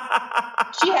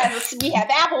we have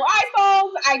Apple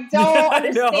iPhones. I don't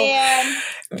understand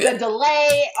the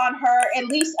delay on her at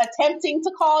least attempting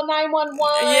to call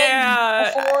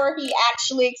 911 before he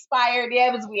actually expired. Yeah,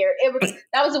 it was weird.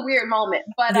 That was a weird moment.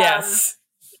 But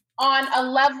on a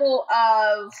level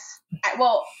of,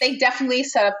 they definitely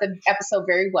set up the episode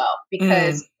very well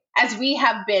because as we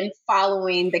have been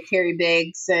following the Carrie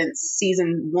Big since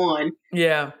season 1.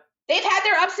 Yeah. They've had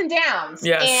their ups and downs.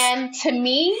 Yes. And to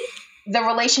me, the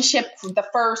relationship, the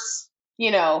first,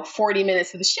 40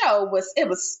 minutes of the show was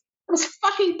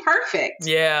fucking perfect.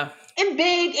 Yeah. And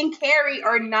Big and Carrie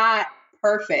are not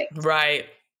perfect. Right.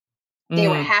 They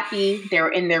were happy. They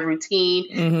were in their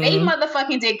routine. They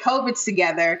motherfucking did COVID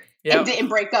together and didn't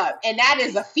break up. And that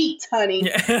is a feat, honey.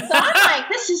 Yeah. So I'm like,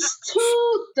 this is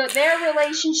their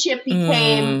relationship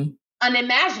became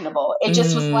unimaginable. It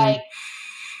just was like,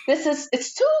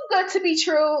 it's too good to be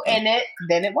true. And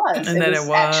then it was. And it was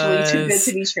actually too good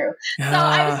to be true. So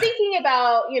I was thinking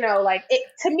about,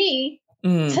 to me,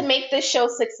 to make this show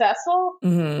successful,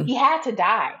 he had to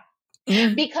die.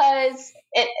 Because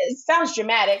it sounds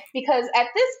dramatic, because at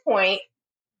this point,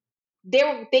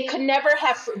 they could never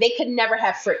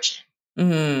have friction.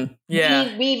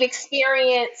 Yeah. We've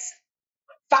experienced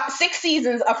 6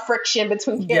 seasons of friction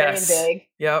between Carrie and Big.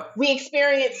 Yep. We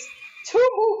experienced 2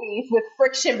 movies with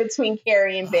friction between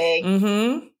Carrie and Big.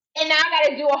 And now I got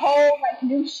to do a whole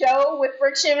new show with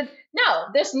friction. No,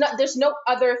 there's no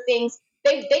other things.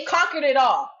 They conquered it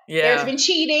all. Yeah. There's been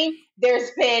cheating.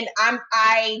 There's been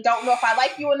I don't know if I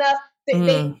like you enough.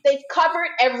 They've covered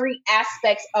every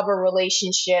aspect of a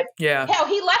relationship. Yeah. Hell,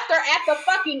 he left her at the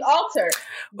fucking altar.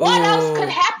 What else could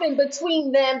happen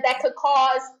between them that could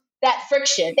cause that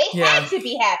friction? They had to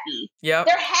be happy. Yep.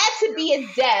 There had to be a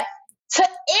death to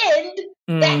end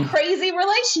that crazy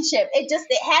relationship. It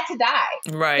had to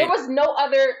die. Right. There was no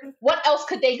other, what else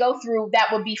could they go through that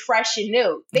would be fresh and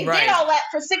new? They did all that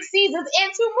for 6 seasons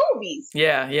and 2 movies.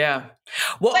 Yeah, yeah.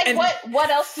 Well, what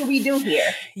else do we do here?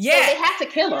 Yeah. So they have to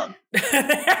kill him.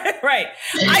 Right.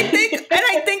 I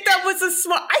think that was a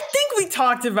smart, I think we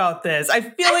talked about this. I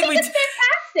feel like it's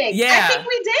fantastic. Yeah. I think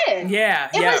we did. Yeah.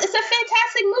 It's a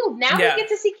fantastic move. Now we get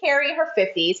to see Carrie in her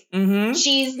 50s.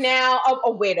 She's now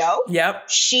a widow. Yep.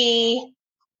 She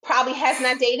probably has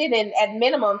not dated in at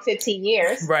minimum 15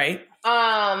 years. Right.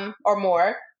 Or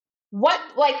more.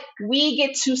 We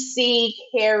get to see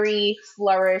Carrie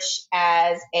flourish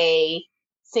as a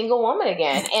single woman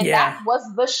again. And that was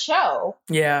the show.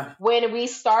 Yeah. When we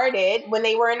started, when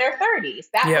they were in their 30s.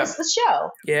 That was the show.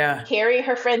 Yeah. Carrie and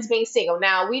her friends being single.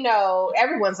 Now, we know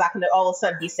everyone's not going to all of a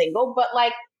sudden be single, but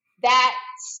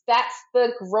that's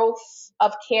the growth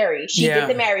of Carrie. She did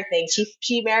the married thing.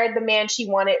 She married the man she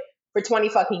wanted for 20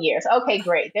 fucking years. Okay,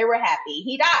 great. They were happy.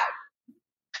 He died.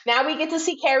 Now we get to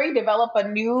see Carrie develop a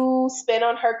new spin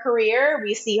on her career.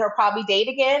 We see her probably date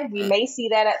again. We may see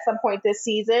that at some point this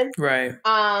season. Right.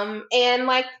 Carrie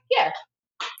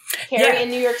in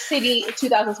New York City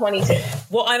 2022.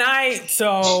 Well, and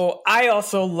I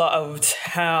also loved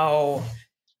how,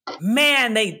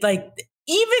 man, they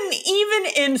even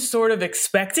in sort of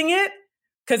expecting it,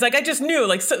 because I just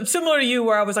knew, similar to you,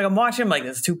 where I was I'm watching,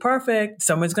 this is too perfect.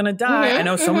 Someone's gonna die. I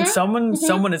know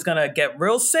someone is gonna get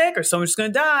real sick, or someone's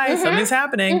gonna die. Something's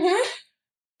happening.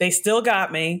 They still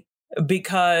got me,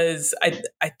 because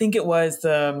I think it was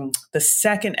the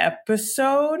second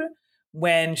episode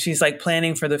when she's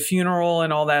planning for the funeral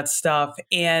and all that stuff,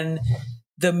 and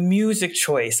the music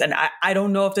choice. And I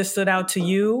don't know if this stood out to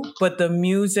you, but the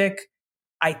music,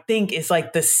 I think, is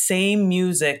the same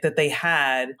music that they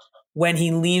had when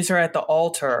he leaves her at the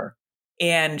altar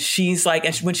And she's like,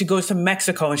 when she goes to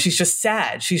Mexico and she's just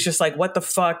sad, she's just like, what the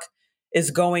fuck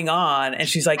is going on? And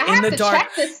she's like, in the dark.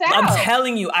 Check this out. I'm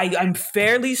telling you, I'm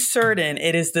fairly certain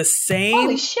it is the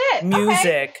same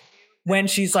music when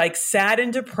she's like sad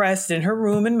and depressed in her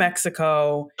room in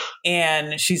Mexico.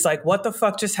 And she's like, what the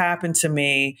fuck just happened to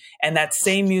me? And that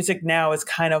same music now is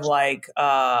kind of like,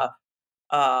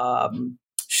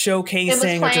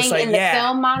 showcasing or just like, in the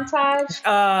film montage.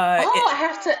 I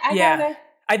gotta.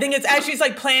 I think it's as she's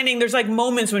like planning, there's like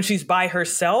moments when she's by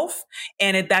herself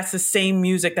and that's the same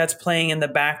music that's playing in the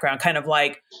background, kind of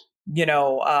like,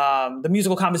 the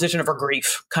musical composition of her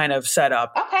grief kind of set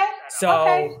up. Okay.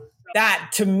 So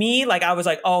that to me, like, I was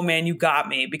like, oh man, you got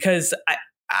me, because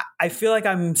I feel like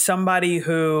I'm somebody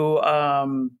who,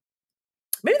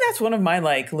 maybe that's one of my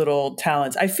like little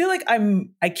talents. I feel like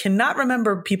I cannot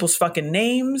remember people's fucking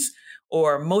names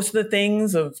or most of the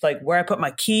things of like where I put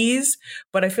my keys,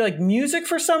 but I feel like music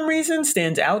for some reason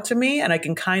stands out to me, and I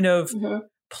can kind of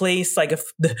place like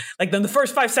then the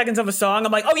first 5 seconds of a song,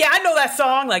 I'm like, oh yeah, I know that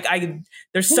song. Like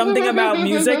there's something about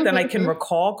music that I can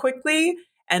recall quickly.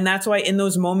 And that's why in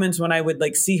those moments when I would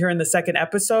like see her in the second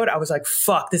episode, I was like,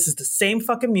 fuck, this is the same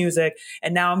fucking music.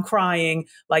 And now I'm crying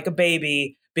like a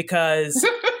baby because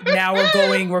now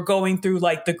we're going through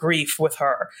like the grief with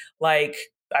her. Like,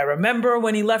 I remember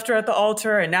when he left her at the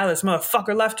altar, and now this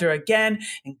motherfucker left her again.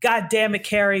 And God damn it,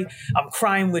 Carrie, I'm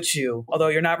crying with you. Although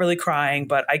you're not really crying,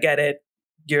 but I get it.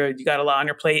 You got a lot on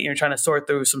your plate and you're trying to sort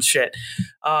through some shit.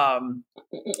 But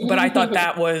I thought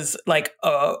that was like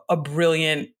a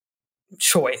brilliant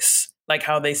choice, like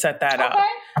how they set that up.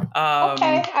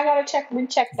 Okay, I gotta check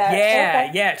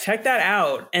that. Yeah, check that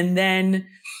out. And then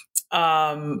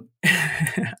I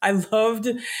loved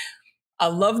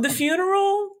the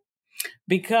funeral,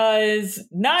 because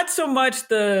not so much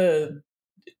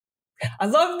I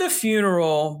love the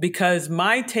funeral because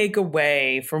my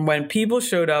takeaway from when people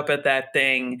showed up at that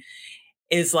thing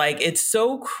is like, it's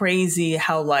so crazy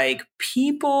how like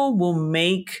people will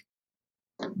make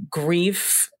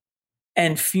grief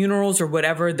and funerals or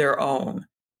whatever their own.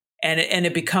 And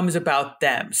it becomes about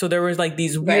them. So there was like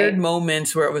these weird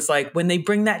moments where it was like when they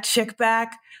bring that chick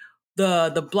back,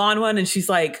 the blonde one, and she's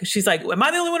like, am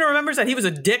I the only one who remembers that he was a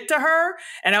dick to her?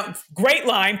 And great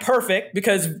line, perfect,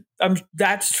 because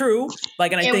that's true.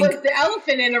 Like, and I think was the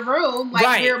elephant in the room.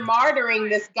 Like, you're martyring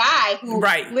this guy who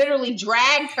literally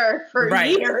dragged her for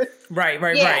years.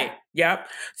 Right. Yep.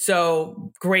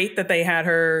 So great that they had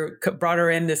brought her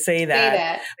in to say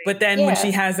that. But then when she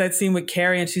has that scene with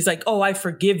Carrie and she's like, oh, I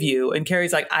forgive you. And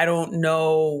Carrie's like, I don't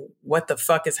know what the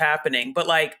fuck is happening. But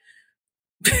like,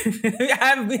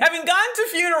 having gone to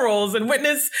funerals and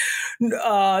witnessed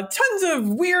tons of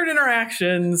weird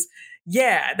interactions,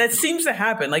 that seems to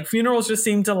happen. Like, funerals just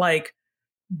seem to like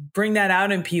bring that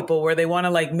out in people where they want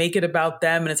to like make it about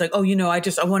them, and it's like, oh,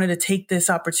 I wanted to take this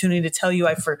opportunity to tell you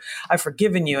I've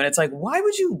forgiven you, and it's like, why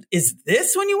would you? Is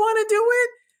this when you want to do it?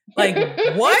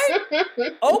 Like, what?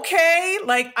 Okay,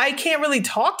 like, I can't really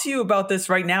talk to you about this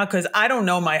right now because I don't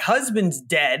know, my husband's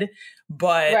dead,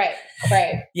 but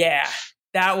yeah.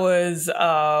 That was,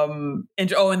 and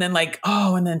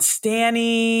then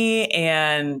Stanny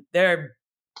and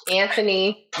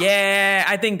Anthony. Yeah,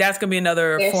 I think that's gonna be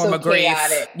another form of grief.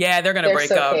 Chaotic. Yeah, they're gonna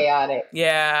break up. Chaotic.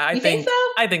 Yeah, I think so.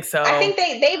 I think so. I think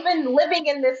they've been living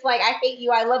in this like I hate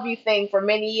you, I love you thing for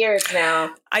many years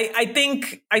now. I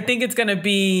think it's gonna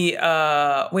be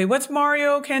what's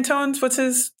Mario Cantone's? What's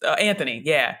his Anthony?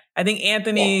 Yeah, I think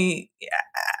Anthony. Yeah.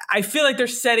 I feel like they're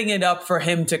setting it up for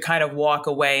him to kind of walk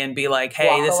away and be like, hey,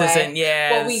 isn't.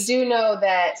 Yeah. Well, we do know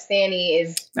that Stanny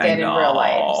is dead in real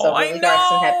life. So Billy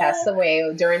Darkson had passed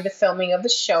away during the filming of the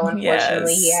show.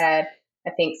 Unfortunately, he had,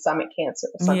 I think, stomach cancer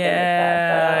or something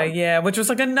like that. Which was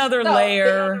like another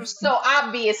layer. So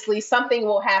obviously something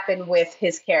will happen with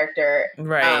his character.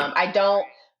 Right.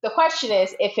 The question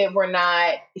is, if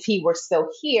he were still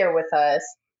here with us,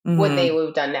 would they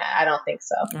have done that? I don't think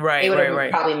so. Right. They would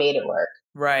have probably made it work.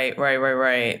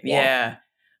 Right. Yeah.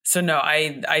 So no,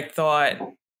 I thought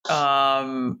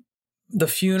the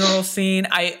funeral scene,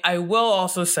 I will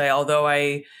also say, although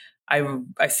I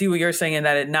see what you're saying in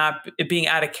that it being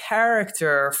out of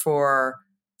character for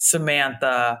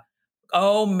Samantha.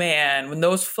 Oh man, when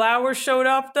those flowers showed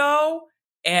up though,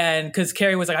 and because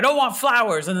Carrie was like, I don't want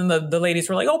flowers. And then the ladies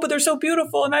were like, oh, but they're so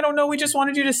beautiful. And I don't know, we just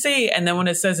wanted you to see. And then when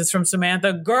it says it's from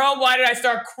Samantha, girl, why did I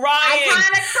start crying? I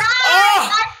kind of cried.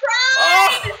 I cried.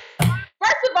 Oh.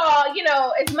 First of all,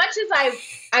 as much as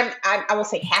I won't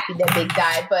say happy that Big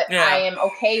died, but I am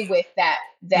okay with that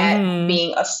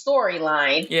being a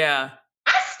storyline. Yeah.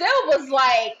 I still was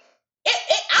like,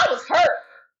 I was hurt.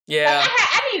 Yeah. Like,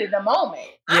 I needed a moment.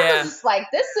 Yeah. I was just like,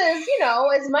 this is,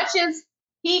 as much as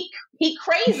he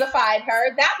crazified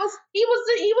her, he was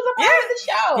a part of the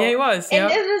show. Yeah, he was. And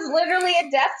this is literally a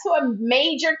death to a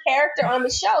major character on the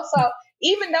show. So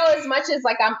even though as much as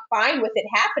like I'm fine with it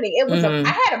happening, it was I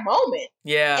had a moment.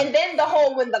 Yeah. And then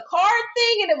when the card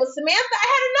thing and it was Samantha, I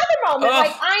had another moment.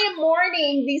 Like, I am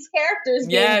mourning these characters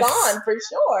being gone for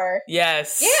sure.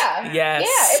 Yes. Yeah. Yes.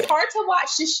 Yeah. It's hard to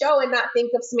watch this show and not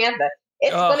think of Samantha.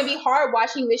 It's going to be hard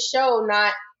watching this show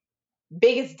not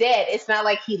Big is dead. It's not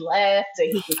like he left or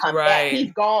he can come back.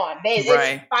 He's gone.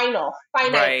 It's final.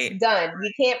 Finite. Done.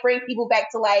 You can't bring people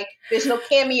back to life. There's no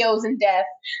cameos in death.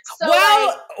 So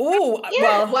unless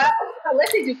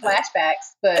they do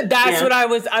flashbacks. But that's what I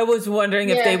was wondering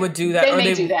if they would do that. They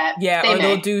may do that. Yeah, or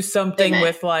they'll do something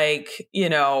with like,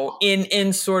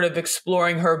 in sort of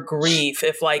exploring her grief.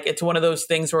 If like it's one of those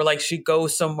things where like she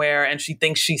goes somewhere and she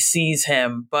thinks she sees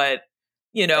him, but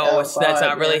that's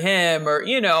not really him,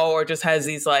 or just has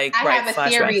these like. I have a flashbacks.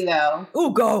 theory though.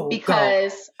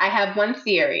 I have one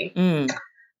theory.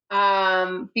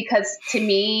 Because to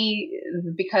me,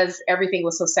 because everything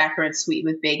was so saccharine sweet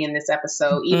with Big in this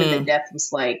episode, even the death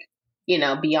was like,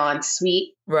 beyond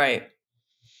sweet. Right.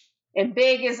 And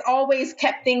Big has always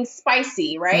kept things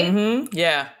spicy, right? Mm-hmm.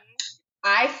 Yeah.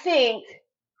 I think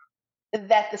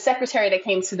that the secretary that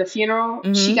came to the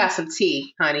funeral, she got some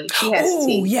tea, honey. She has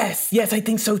tea. Yes, I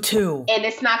think so too. And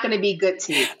it's not going to be good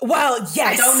tea. Well,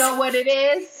 yes. I don't know what it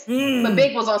is, but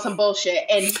Big was on some bullshit,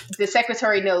 and the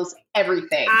secretary knows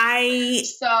everything.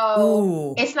 It's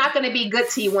not going to be good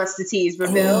tea once the tea is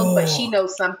revealed, but she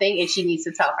knows something, and she needs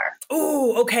to tell her.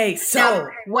 Ooh, okay. So now,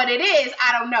 what it is,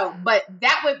 I don't know, but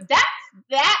that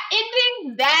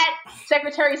ending, that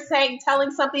secretary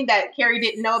telling something that Carrie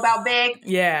didn't know about Big.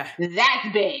 Yeah.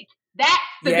 That's Big. That's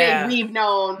the Big we've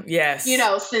known. Yes.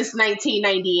 Since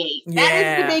 1998. That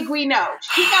is the Big we know.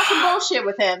 She got some bullshit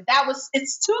with him.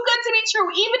 It's too good to be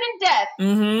true. Even in death,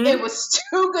 it was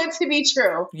too good to be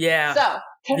true. Yeah. So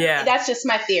that's just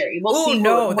my theory. We'll see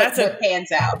what pans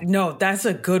out. No, that's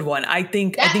a good one. I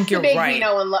think you're Big right. We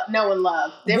know and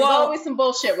love. There was always some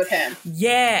bullshit with him.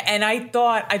 Yeah, and I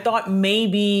thought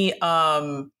maybe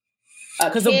a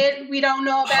kid we don't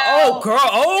know about. Oh, girl.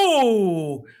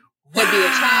 Oh. Could be a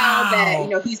child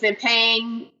that, he's been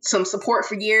paying some support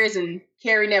for years and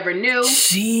Carrie never knew.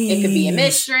 Jeez. It could be a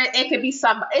mistress. It could be it's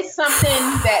something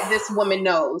that this woman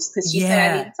knows because she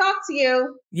said, I need to talk to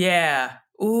you. Yeah.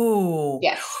 Ooh.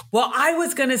 Yes. Well, I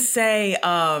was going to say,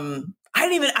 I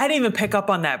didn't even pick up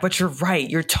on that, but you're right.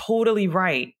 You're totally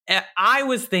right. I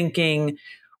was thinking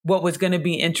what was going to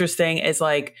be interesting is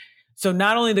like, so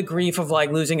not only the grief of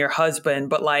like losing your husband,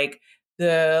 but like,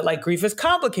 the like grief is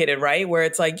complicated, right? Where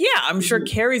it's like, I'm sure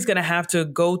Carrie's going to have to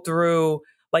go through,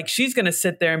 like, she's going to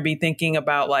sit there and be thinking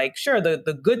about like, sure,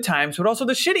 the good times, but also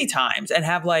the shitty times and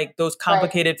have like those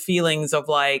complicated feelings of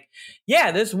like,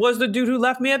 this was the dude who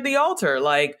left me at the altar.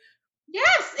 Like,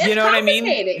 yes, it's you know what I mean?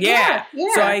 Yeah.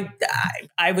 So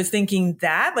I was thinking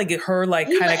that like her, like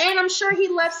kind of, and I'm sure he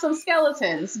left some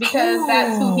skeletons because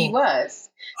that's who he was.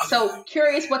 So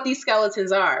curious what these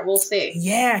skeletons are. We'll see.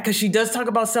 Yeah, because she does talk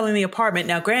about selling the apartment.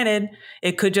 Now, granted,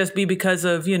 it could just be because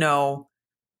of,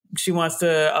 she wants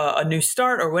a new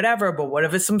start or whatever. But what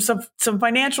if it's some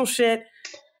financial shit?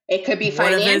 It could be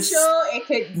financial. It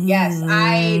could,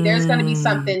 there's going to be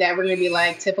something that we're going to be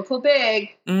like, typical Big.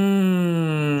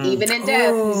 Even in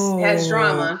death, has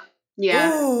drama.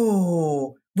 Yeah.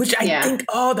 Ooh. Which I think,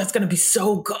 that's going to be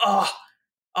so good.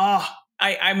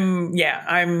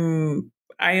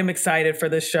 I am excited for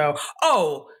this show.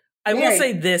 Oh, I will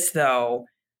say this though.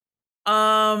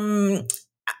 I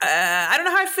don't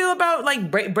know how I feel about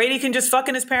like Brady can just fuck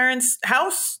in his parents'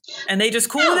 house and they just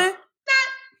cool with it.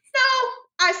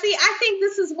 I think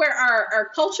this is where our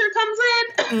culture comes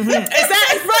in. Is that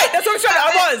right? That's what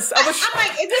I was. I'm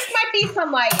like, this might be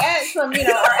some our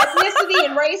ethnicity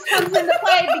and race comes into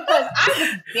play because I was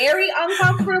very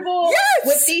uncomfortable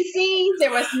with these scenes. There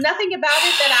was nothing about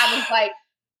it that I was like.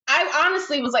 I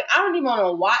honestly was like, I don't even want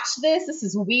to watch this. This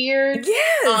is weird.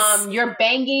 Yes. You're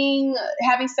banging,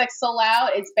 having sex so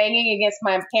loud. It's banging against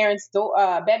my parents'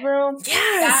 bedroom.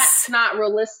 Yes. That's not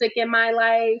realistic in my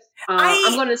life.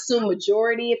 I'm going to assume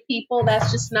majority of people,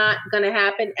 that's just not going to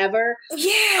happen ever.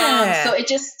 Yeah. So it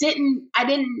just didn't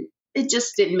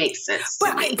make sense.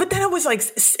 But then I was like,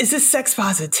 is this sex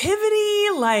positivity?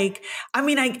 Like, I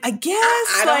mean, I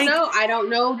guess. I don't know. I don't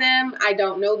know them. I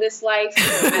don't know this life.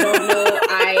 I don't know.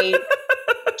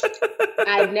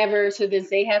 I've never to this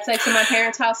day had sex in my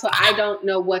parents' house, so I don't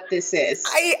know what this is.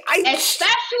 Especially at 7.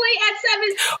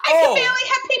 I could barely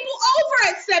have people over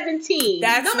at 17.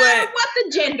 No matter what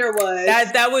the gender was.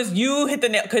 That was, you hit the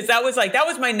nail, because that was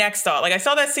my next thought. Like, I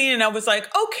saw that scene and I was like,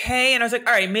 okay, and I was like,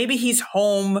 all right, maybe he's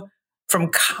home from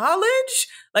college.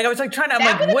 Like, I was like trying to,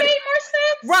 that would have made more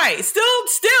sense. Right. Still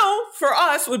for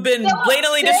us would have been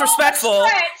blatantly disrespectful.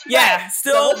 Yeah.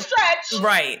 Still a stretch.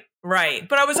 Right.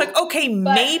 But I was like, okay,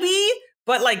 maybe,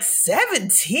 but like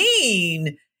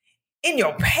 17 in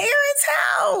your parents'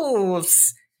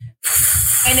 house.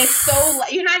 And it's so,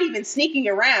 you're not even sneaking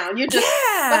around. You're just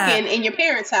fucking in your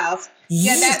parents' house.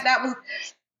 Yeah, that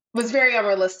was very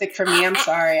unrealistic for me. I'm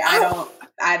sorry.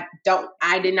 I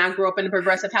did not grow up in a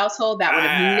progressive household. That would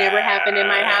have never happened in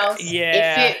my house.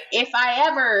 Yeah. If I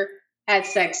ever had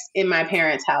sex in my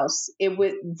parents' house, it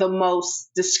was the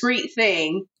most discreet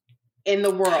thing in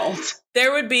the world.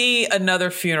 There would be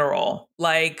another funeral.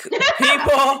 Like,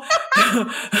 people,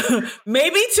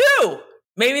 maybe 2.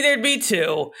 Maybe there'd be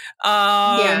 2.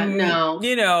 No.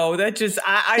 You know, that just,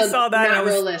 I saw that. Not and I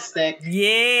was, realistic.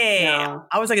 Yeah. No.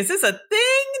 I was like, is this a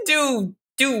thing?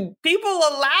 Do people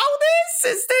allow this?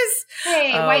 Is this?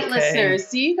 Hey, white listeners,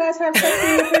 do you guys have sex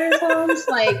in your parents' homes?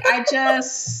 Like,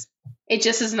 it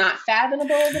just is not fathomable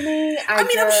to me. I'm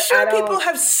sure people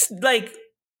have like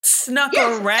snuck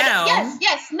around.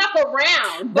 Yes, snuck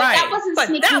around. But that wasn't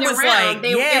sneaking around.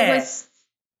 It was,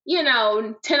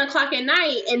 10 o'clock at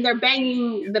night, and they're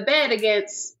banging the bed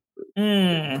against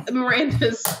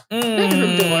Miranda's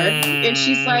bedroom door, and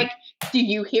she's like, do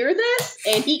you hear this?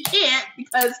 And he can't,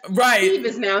 because Steve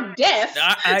is now deaf.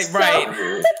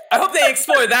 Right. I hope they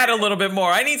explore that a little bit more.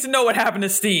 I need to know what happened to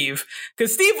Steve.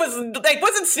 Because Steve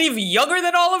wasn't Steve younger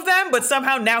than all of them, but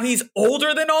somehow now he's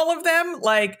older than all of them?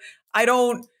 Like,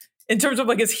 in terms of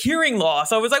like his hearing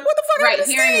loss, I was like, what the fuck happened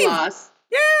to hearing Steve? loss.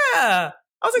 Yeah.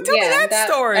 I was like, tell me that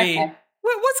story. Okay.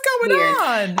 What's going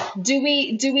on? Do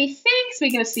we think,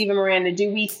 speaking of Steve and Miranda,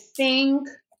 do we think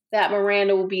that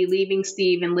Miranda will be leaving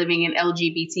Steve and living an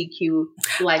LGBTQ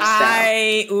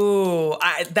lifestyle?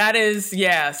 That is,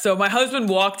 yeah. So my husband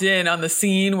walked in on the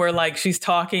scene where like she's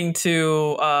talking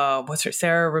to, what's her,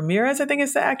 Sarah Ramirez, I think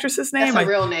is the actress's name. That's a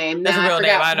real name. That's a real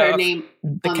name. I forgot her name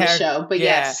on the show, but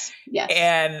yes.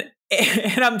 And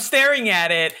I'm staring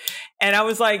at it and I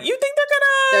was like, you think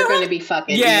they're going to be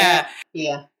fucking? Yeah.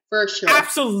 For sure.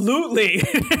 Absolutely. They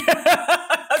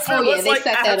set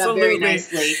that up very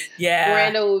nicely. Yeah.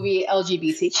 Miranda will be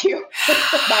LGBTQ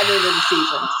by the end of the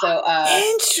season. So,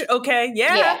 okay.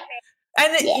 Yeah.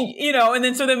 And then, and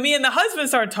then so then me and the husband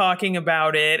started talking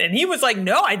about it, and he was like,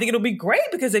 no, I think it'll be great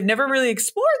because they've never really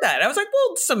explored that. I was like,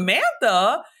 well,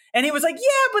 Samantha. And he was like,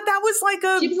 yeah, but that was like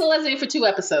she was a lesbian for 2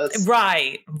 episodes.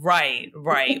 Right.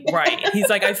 He's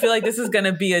like, I feel like this is going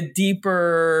to be a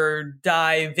deeper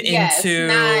dive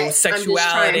into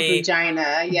sexuality.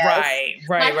 Vagina. Yes. Right.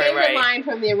 My favorite line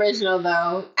from the original,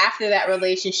 though, after that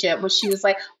relationship, was she was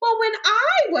like, well, when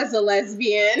I was a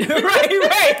lesbian.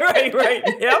 right.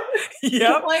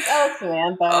 Yep. Like, oh,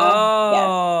 Samantha.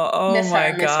 Oh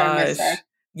my gosh. Miss her.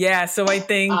 Yeah, so I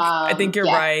think you're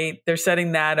right. They're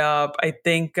setting that up. I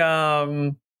think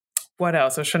what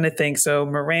else? I was trying to think. So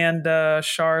Miranda,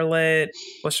 Charlotte.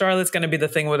 Well, Charlotte's going to be the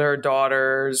thing with her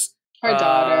daughters. Her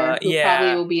daughter, who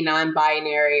probably will be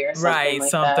non-binary or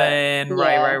something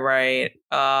Right.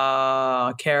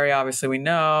 Carrie, obviously we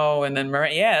know, and then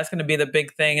Miranda. Yeah, that's going to be the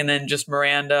big thing, and then just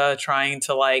Miranda trying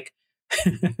to like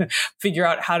figure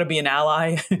out how to be an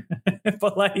ally,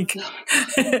 but like,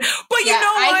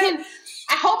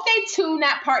 I hope they tune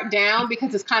that part down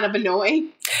because it's kind of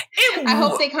annoying. I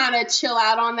hope they kind of chill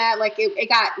out on that. Like it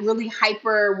got really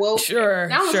hyper woke.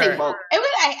 Sure. I don't say woke.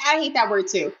 I hate that word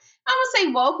too. I don't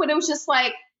say woke, but it was just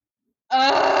like,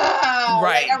 right.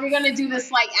 Like, are we going to do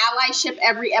this like allyship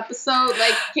every episode?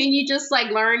 Like, can you just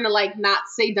like learn to like not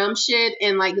say dumb shit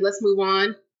and like, let's move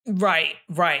on? Right.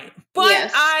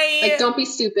 But don't be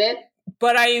stupid.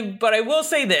 But I will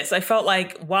say this. I felt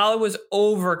like while it was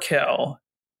overkill,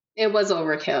 it was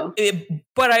overkill.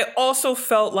 But I also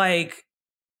felt like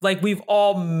we've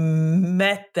all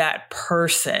met that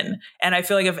person. And I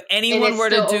feel like if anyone were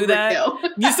to do that,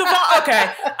 you still fall, okay.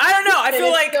 I don't know. I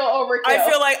feel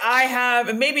like I have,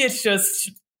 and maybe it's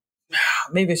just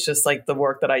like the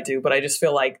work that I do, but I just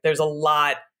feel like there's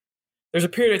a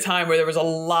period of time where there was a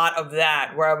lot of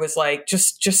that where I was like,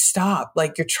 just stop.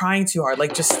 Like, you're trying too hard.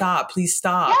 Like, just stop. Please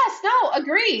stop. Yes, no,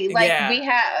 agree. Like,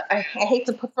 I hate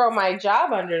to throw my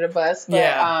job under the bus,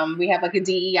 but we have like a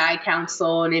DEI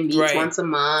council and it meets once a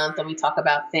month and we talk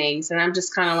about things. And I'm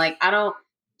just kind of like,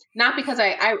 not because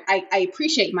I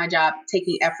appreciate my job,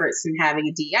 taking efforts and having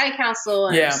a DEI council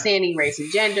and understanding race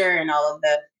and gender and all of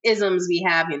the isms we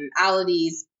have in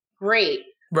alities. Great.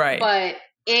 Right. But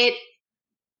it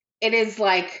is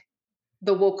like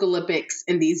the woke Olympics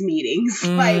in these meetings.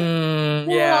 Like,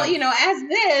 well, you know, as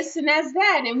this and as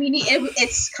that. And we need,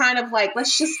 it's kind of like,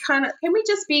 let's just kind of, can we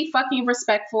just be fucking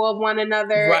respectful of one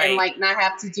another and like not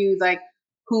have to do like,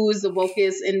 who is the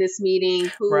wokest in this meeting?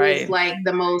 Who is like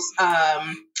the most,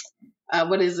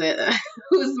 what is it?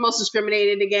 Who is the most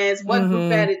discriminated against? What group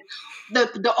that is?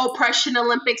 The oppression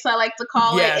Olympics, I like to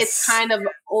call it. It's kind of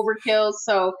overkill.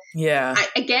 So I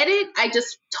get it. I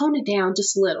just tone it down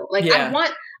just a little. Like I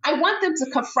want them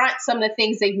to confront some of the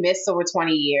things they've missed over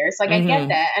 20 years. Like I get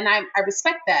that. And I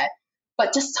respect that.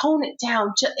 But just tone it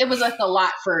down. It was like a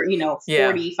lot for,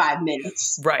 45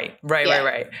 minutes. Right.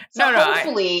 So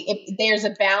hopefully if there's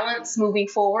a balance moving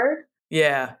forward.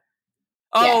 Yeah.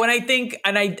 Oh, and I think,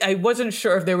 and I wasn't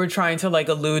sure if they were trying to like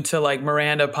allude to like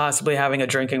Miranda possibly having a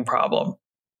drinking problem.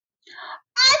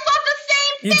 I thought the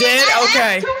same thing. You did? Okay.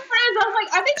 I asked 2 friends. I was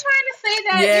like, are they trying to say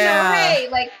that, hey,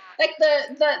 like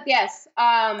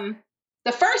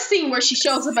the first scene where she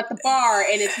shows up at the bar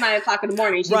and it's 9:00 in the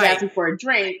morning. She's asking for a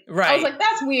drink. Right. I was like,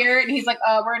 that's weird. And he's like,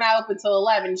 we're not open till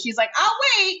 11. She's like, I'll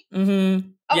wait. Mm-hmm.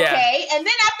 Okay. And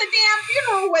then at the damn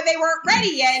funeral where they weren't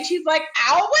ready yet, and she's like,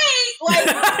 I'll wait. Like,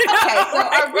 okay, so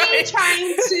are we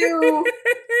trying to,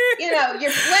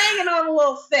 you're playing it on a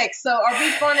little thick. So are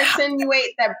we going to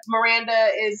insinuate that Miranda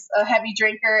is a heavy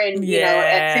drinker and,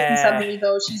 at 50-something years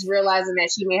old, she's realizing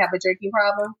that she may have a drinking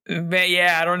problem? But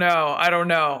I don't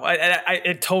know.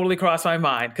 It totally crossed my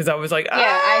mind because I was like,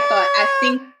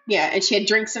 and she had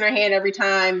drinks in her hand every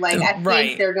time. Like, I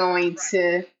think they're going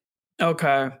to.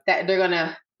 Okay. That they're going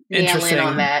to nail in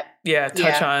on that. Yeah,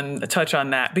 touch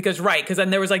on that. Because then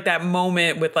there was like that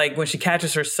moment with like when she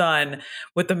catches her son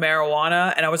with the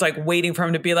marijuana, and I was like waiting for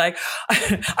him to be like, I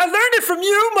learned it from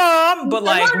you, Mom. But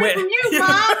like from you,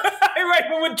 Mom. Right,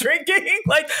 when we're drinking,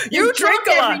 like you drink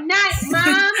a lot every night,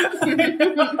 Mom.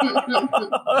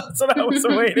 That's what I was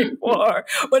waiting for.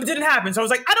 But it didn't happen. So I was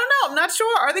like, I don't know. I'm not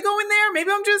sure. Are they going there? Maybe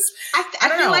I'm just I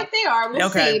don't feel know. like they are. We'll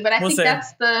see. But I think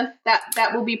that's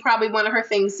that will be probably one of her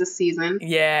things this season.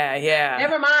 Yeah.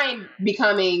 Never mind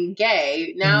becoming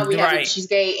gay. Now we have she's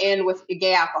gay and with a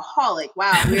gay alcoholic.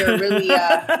 Wow, we're really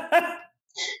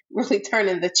really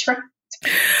turning the cheek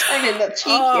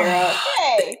here.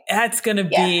 Okay. That's gonna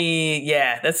be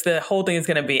that's the whole thing is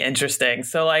gonna be interesting.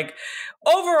 So like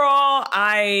overall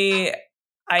I'm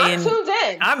tuned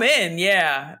in. I'm in.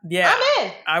 Yeah. I'm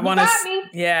in. I want to.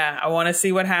 I want to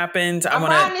see what happens. I'm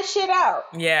riding this shit out.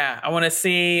 Yeah, I want to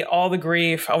see all the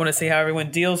grief. I want to see how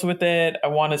everyone deals with it. I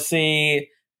want to see.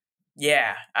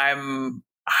 Yeah, oh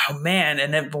man,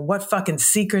 and then what fucking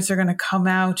secrets are gonna come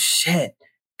out? Shit,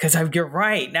 because you're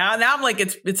right. Now I'm like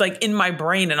it's like in my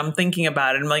brain, and I'm thinking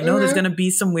about it. I'm like, no, there's gonna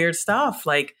be some weird stuff,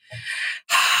 like,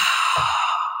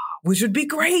 which would be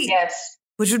great. Yes.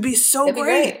 Which would be so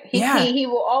great. He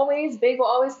will always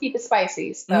keep it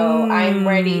spicy. So I'm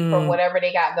ready for whatever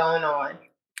they got going on.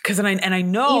 Because I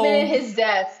know even in his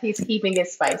death, he's keeping it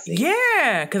spicy.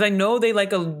 Yeah, because I know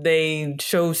they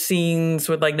show scenes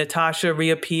with like Natasha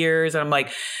reappears, and I'm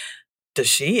like,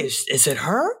 is it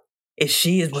her?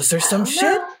 Was there some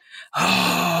shit?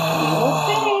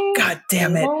 Oh, God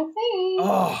damn it!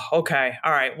 Oh, okay,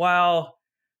 all right. Well,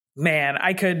 man,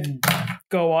 I could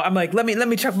go on. I'm like, let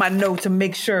me check my notes and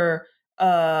make sure.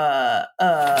 That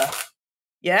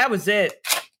was it.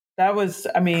 That was.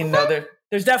 I mean, no,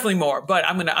 there's definitely more, but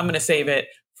I'm gonna save it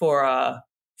for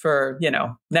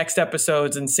next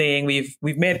episodes and seeing. We've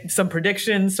made some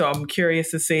predictions, so I'm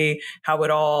curious to see how it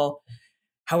all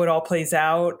plays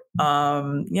out.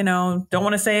 Don't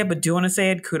want to say it, but do want to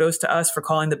say it. Kudos to us for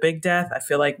calling the big death. I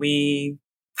feel like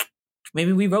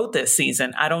maybe we wrote this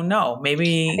season. I don't know.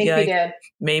 Maybe I think we did.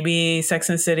 Maybe Sex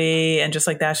and the City and Just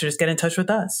Like That should just get in touch with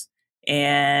us.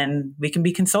 And we can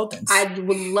be consultants. I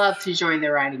would love to join the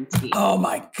writing team. Oh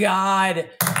my God.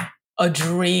 A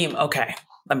dream. Okay.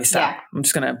 Let me stop. Yeah. I'm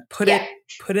just going to put it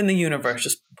in the universe.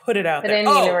 Just put it out there. Put it in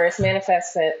the universe.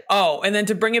 Manifest it. Oh, and then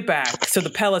to bring it back. So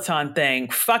the Peloton thing.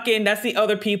 Fucking, that's the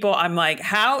other people. I'm like,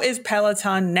 how is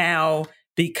Peloton now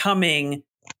becoming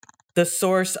the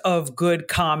source of good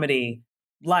comedy?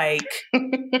 Like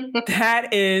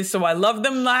that is, so I loved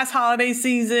them last holiday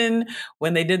season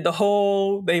when they did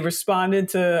they responded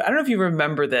to, I don't know if you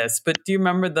remember this, but do you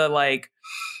remember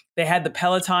they had the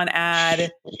Peloton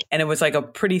ad and it was like a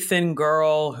pretty thin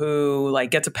girl who like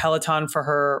gets a Peloton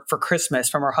for Christmas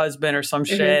from her husband or some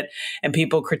shit. And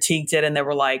people critiqued it and they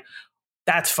were like,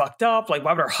 that's fucked up. Like,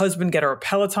 why would her husband get her a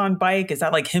Peloton bike? Is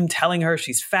that like him telling her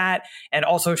she's fat? And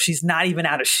also she's not even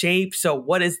out of shape. So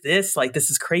what is this? Like, this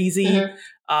is crazy.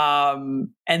 Mm-hmm.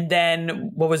 And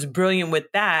then what was brilliant with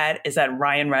that is that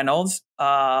Ryan Reynolds,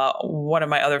 one of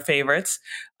my other favorites,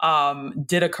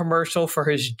 did a commercial for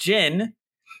his gin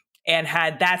and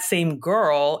had that same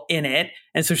girl in it.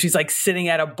 And so she's like sitting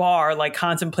at a bar, like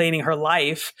contemplating her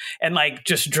life and like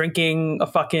just drinking a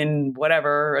fucking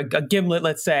whatever, a gimlet,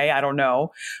 let's say, I don't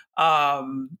know.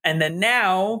 And then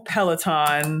now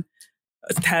Peloton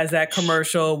has that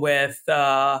commercial with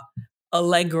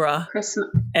Allegra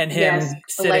and him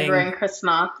sitting. Allegra and Chris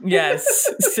Knopf. Yes,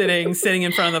 sitting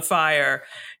in front of the fire.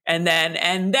 And then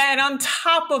on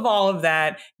top of all of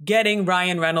that, getting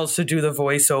Ryan Reynolds to do the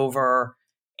voiceover.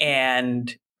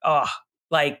 And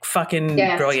like fucking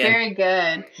brilliant. It's very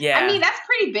good. Yeah. I mean, that's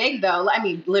pretty big though. I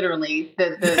mean, literally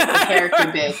the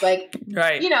character big. Like,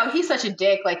 right. You know, he's such a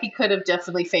dick. Like, he could have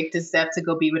definitely faked his death to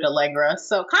go be with Allegra.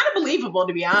 So kind of believable,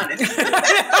 to be honest.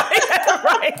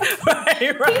 right.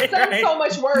 He's done so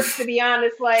much worse, to be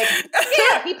honest. Like,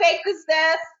 yeah, he faked his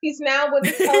death. He's now with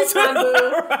his Peloton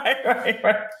boo. Right.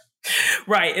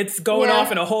 Right. It's going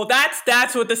off in a whole,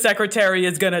 that's what the secretary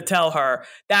is going to tell her.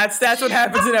 That's what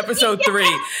happens in episode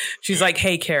 3. She's like,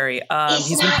 hey, Carrie,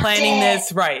 he's been planning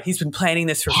this. Right. He's been planning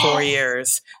this for 4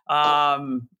 years.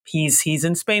 He's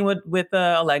in Spain with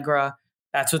Allegra.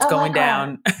 That's what's going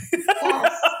down.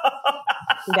 Yes.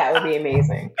 That would be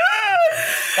amazing.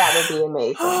 That would be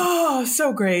amazing. Oh,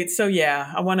 so great. So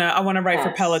yeah, I wanna write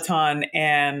for Peloton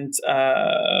and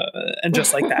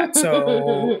just like that.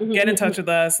 So get in touch with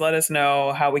us. Let us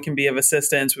know how we can be of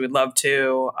assistance. We would love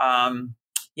to.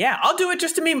 Yeah, I'll do it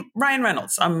just to meet Ryan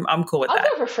Reynolds. I'm cool with that. I'll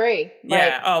do it for free.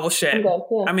 Yeah. Oh well, shit.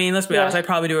 Yeah. I mean, let's be honest. I'd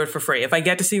probably do it for free if I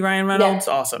get to see Ryan Reynolds.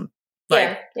 Awesome.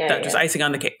 Like just icing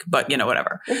on the cake. But you know,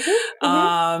 whatever.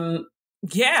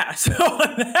 Yeah. So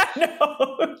on that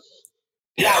note.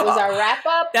 That was our wrap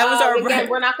up. That was our again,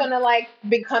 we're not gonna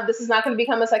this is not gonna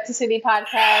become a Sex and City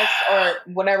podcast or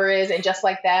whatever it is, and just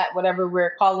like that, whatever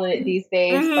we're calling it these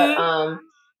days. Mm-hmm. But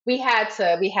we had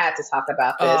to talk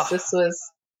about this. This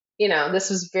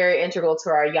was very integral to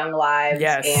our young lives.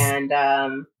 Yes.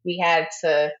 And we had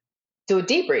to do a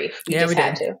debrief. We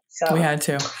had to. So we had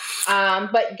to.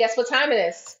 But guess what time it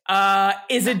is?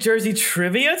 Is it Jersey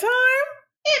trivia time?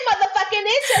 It motherfucking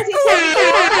is Jersey trivia.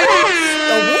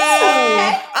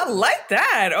 Okay. I like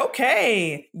that.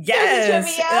 Okay.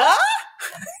 Yes.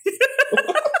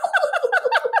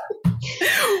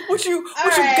 What you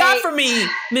got for me,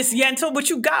 Miss Yental?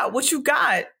 What you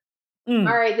got? All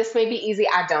right, this may be easy.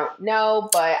 I don't know,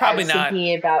 but probably I was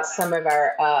thinking about some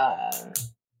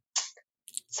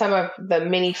of the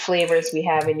many flavors we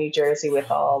have in New Jersey with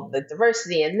all the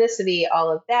diversity, ethnicity,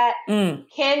 all of that.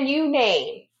 Can you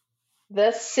name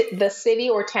the city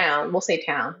or town? We'll say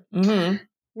town. Mm-hmm.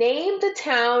 Name the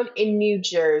town in New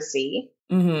Jersey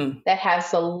that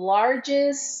has the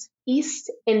largest East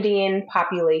Indian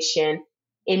population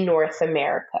in North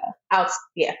America.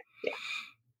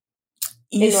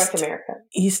 In North America.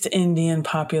 East Indian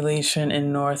population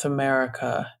in North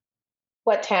America.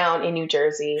 What town in New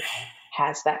Jersey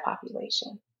has that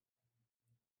population?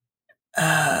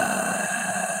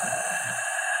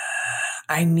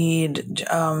 I need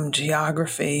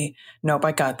geography. Nope,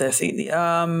 I got this.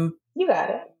 You got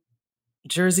it.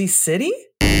 Jersey City?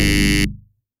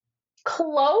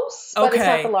 Close, but it's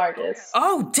not the largest.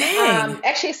 Oh, dang.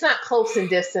 Actually, it's not close in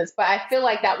distance, but I feel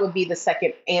like that would be the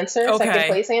second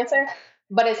place answer.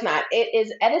 But it's not. It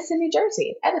is Edison, New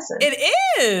Jersey. Edison. It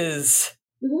is.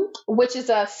 Mm-hmm. Which is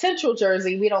Central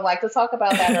Jersey. We don't like to talk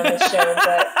about that on this show,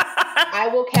 but I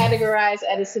will categorize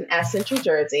Edison as Central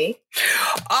Jersey.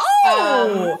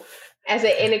 Oh! As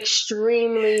an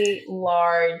extremely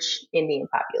large Indian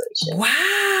population.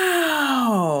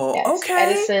 Wow. Yes. Okay.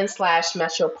 Edison /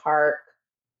 Metro Park,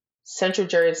 Central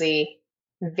Jersey,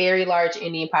 very large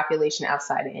Indian population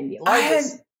outside of India.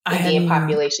 Largest Indian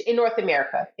population in North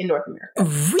America.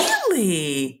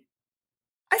 Really?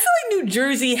 I feel like New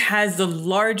Jersey has the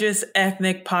largest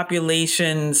ethnic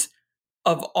populations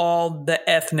of all the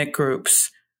ethnic groups.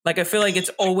 Like, I feel like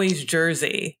it's always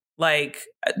Jersey. Like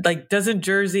doesn't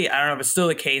Jersey, I don't know if it's still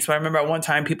the case, but I remember at one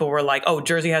time people were like, oh,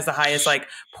 Jersey has the highest like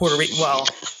Puerto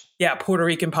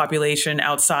Rican population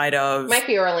outside of. Might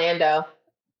be Orlando.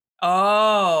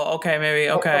 Oh, okay, maybe.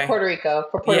 Okay. For Puerto Rico,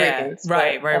 for Puerto Ricans.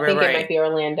 Right. I think it might be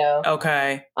Orlando.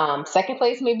 Okay. Second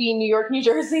place may be New York, New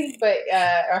Jersey, but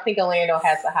I think Orlando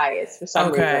has the highest for some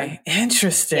reason. Okay,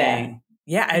 interesting.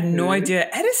 Yeah, I had no idea.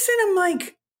 Edison, I'm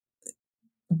like,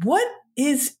 what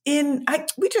is in?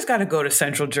 We just got to go to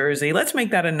Central Jersey. Let's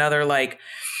make that another like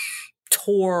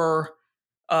tour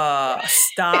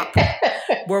stop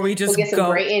where we just we'll get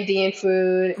some great Indian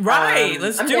food. Right.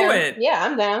 Let's do it. Yeah,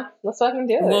 I'm down. Let's fucking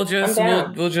do it.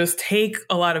 We'll just take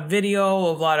a lot of video,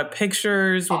 a lot of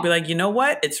pictures. We'll be like, you know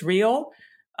what? It's real.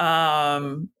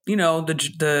 The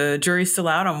jury's still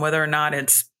out on whether or not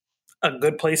it's a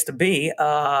good place to be.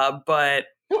 But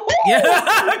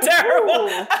yeah, terrible.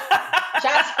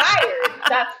 Shots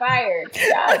fired.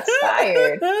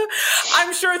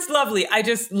 I'm sure it's lovely.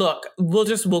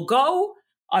 We'll go.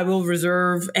 I will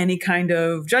reserve any kind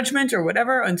of judgment or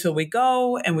whatever until we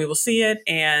go and we will see it.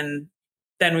 And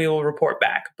then we will report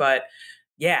back. But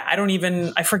yeah,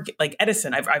 I forget, like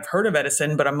Edison. I've heard of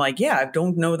Edison, but I'm like, yeah, I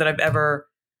don't know that I've ever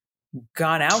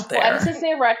gone out there. Well, Edison's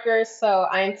near Rutgers, so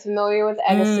I'm familiar with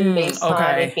Edison based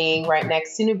on it being right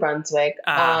next to New Brunswick.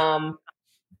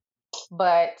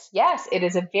 But yes, it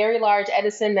is a very large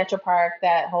Edison Metro Park.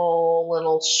 That whole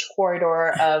little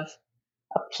corridor of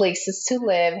places to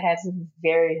live has a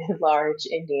very large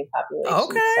Indian population.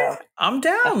 Okay, so, I'm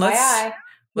down. FYI.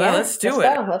 Let's do it.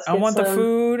 I want the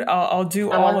food. I'll do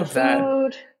all of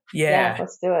that. Yeah,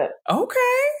 let's do it. Okay.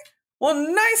 Well,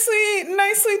 nicely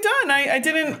done. I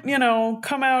didn't,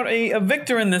 come out a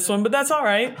victor in this one, but that's all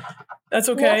right. That's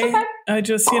okay. Okay. I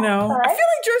just, I feel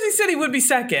like Jersey City would be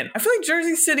second. I feel like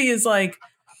Jersey City is like...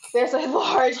 There's a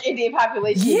large Indian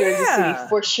population in Jersey City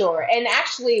for sure. And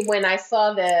actually, when I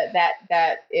saw that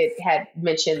it had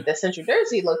mentioned the Central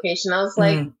Jersey location, I was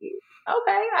like, okay,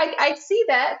 I see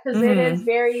that because it is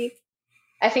very...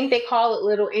 I think they call it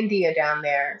Little India down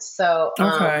there. So,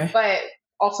 but...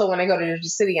 Also, when I go to Jersey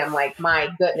City, I'm like, my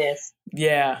goodness.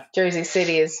 Yeah. Jersey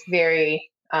City is very,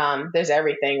 there's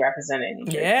everything represented in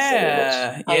Jersey City,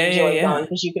 which I enjoy going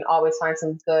because you can always find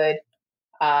some good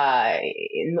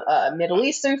Middle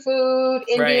Eastern food,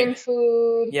 Indian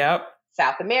food,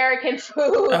 South American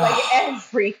food, like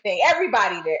everything.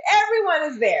 Everybody there. Everyone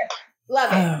is there. Love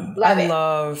it.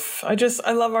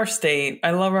 I love our state.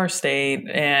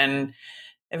 And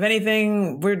if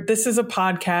anything, this is a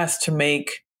podcast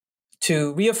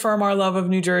to reaffirm our love of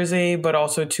New Jersey, but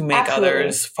also to make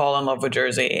others fall in love with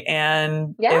Jersey.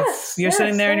 And if you're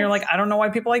sitting there and you're like, I don't know why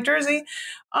people like Jersey,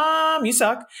 you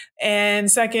suck.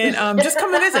 And second, just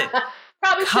come and visit.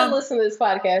 Probably should listen to this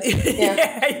podcast.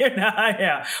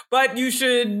 Yeah. But you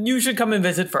should come and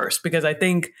visit first because I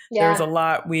think there's a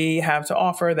lot we have to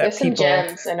offer that there's some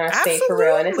gems in our state for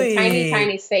real. And it's a tiny,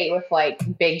 tiny state with like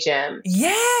big gems.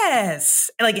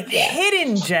 Yes. Like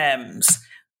hidden gems.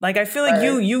 Like, I feel like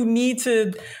you need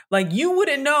to, like, you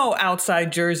wouldn't know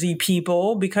outside Jersey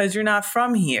people because you're not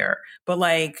from here. But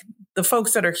like the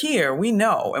folks that are here, we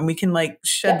know, and we can like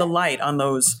shed the light on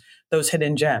those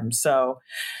hidden gems. So,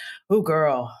 oh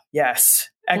girl. Yes.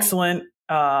 Excellent.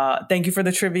 Thank you for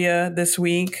the trivia this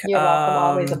week. You're welcome.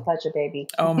 Always a pleasure, baby.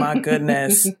 Oh my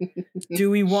goodness. Do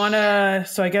we want to,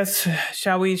 so I guess,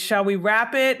 shall we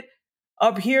wrap it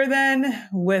up here then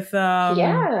with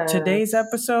today's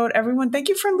episode? Everyone, thank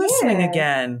you for listening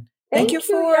again. Thank you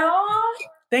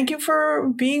for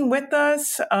being with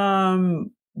us.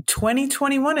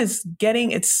 2021 is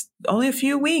it's only a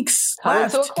few weeks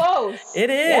left. Coming to a close.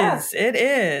 It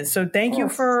is. So thank you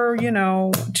for,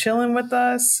 chilling with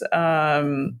us.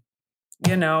 I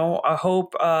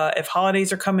hope if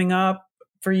holidays are coming up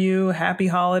for you, happy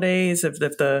holidays. If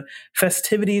the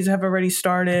festivities have already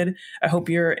started, I hope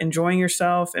you're enjoying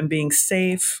yourself and being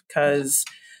safe because,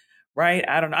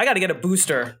 I don't know. I got to get a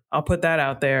booster. I'll put that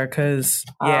out there because,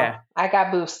 I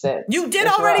got boosted. You did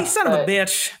already? Son of a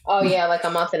bitch. Oh, yeah, like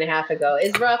a month and a half ago.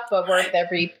 It's rough, but worth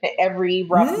every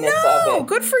roughness of it.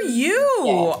 Good for you.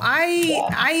 Yeah.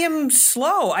 I am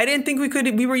slow. I didn't think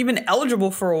we were even eligible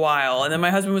for a while. And then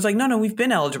my husband was like, no, we've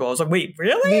been eligible. I was like, wait,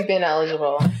 really? We've been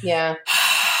eligible. Yeah.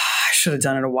 Should have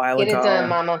done it a while ago. Get it done,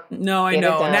 mama. No, I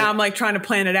know. Now I'm like trying to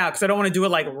plan it out because I don't want to do it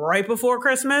like right before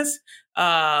Christmas.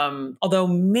 Although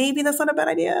maybe that's not a bad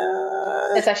idea.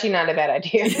 It's actually not a bad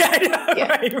idea.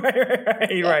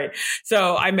 Right.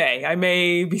 So I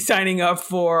may be signing up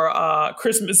for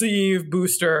Christmas Eve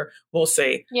booster. We'll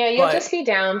see. Yeah, you'll just be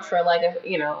down for like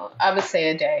I would say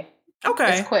a day.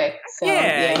 Okay. It's quick. So,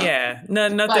 No,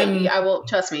 nothing. But I will,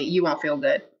 trust me, you won't feel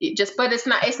good. But it's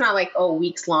not like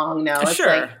weeks long. No, it's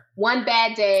like one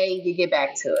bad day, you get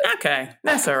back to it. Okay,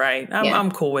 that's all right.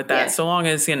 I'm cool with that. So long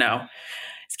as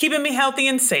it's keeping me healthy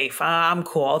and safe. I'm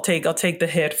cool. I'll take the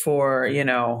hit for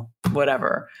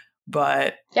whatever.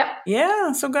 But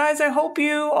yeah. So guys, I hope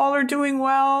you all are doing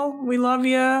well. We love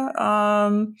you.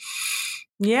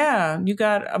 Yeah,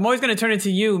 I'm always going to turn it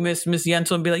to you, Miss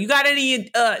Yental, and be like, you got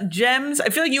any gems? I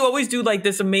feel like you always do like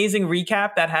this amazing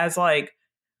recap that has like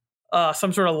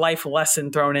some sort of life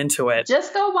lesson thrown into it.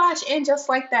 Just go watch And Just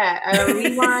Like That.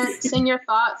 Rewind, send your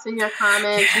thoughts and your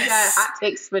comments. Yes. You got hot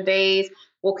takes for days.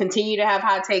 We'll continue to have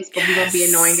hot takes, but we're going to be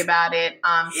annoying about it.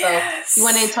 So if you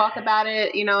want to talk about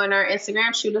it, in our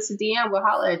Instagram, shoot us a DM. We'll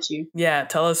holler at you. Yeah.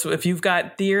 Tell us if you've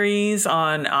got theories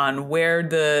on where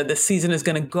the season is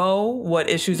going to go, what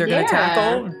issues they're going to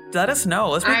tackle. Let us know.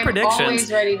 Let's make predictions. I'm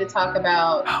always ready to talk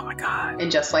about oh my God.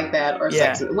 And Just Like That or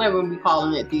sex, whatever we're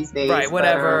calling it these days. Right.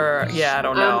 Whatever. But, I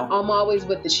don't know. I'm always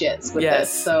with the shits with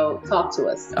this. So talk to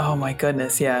us. Oh my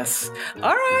goodness. Yes.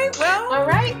 All right. Well, all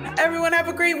right. Everyone have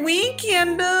a great week,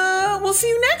 and we'll see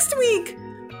you next week.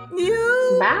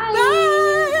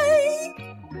 Bye.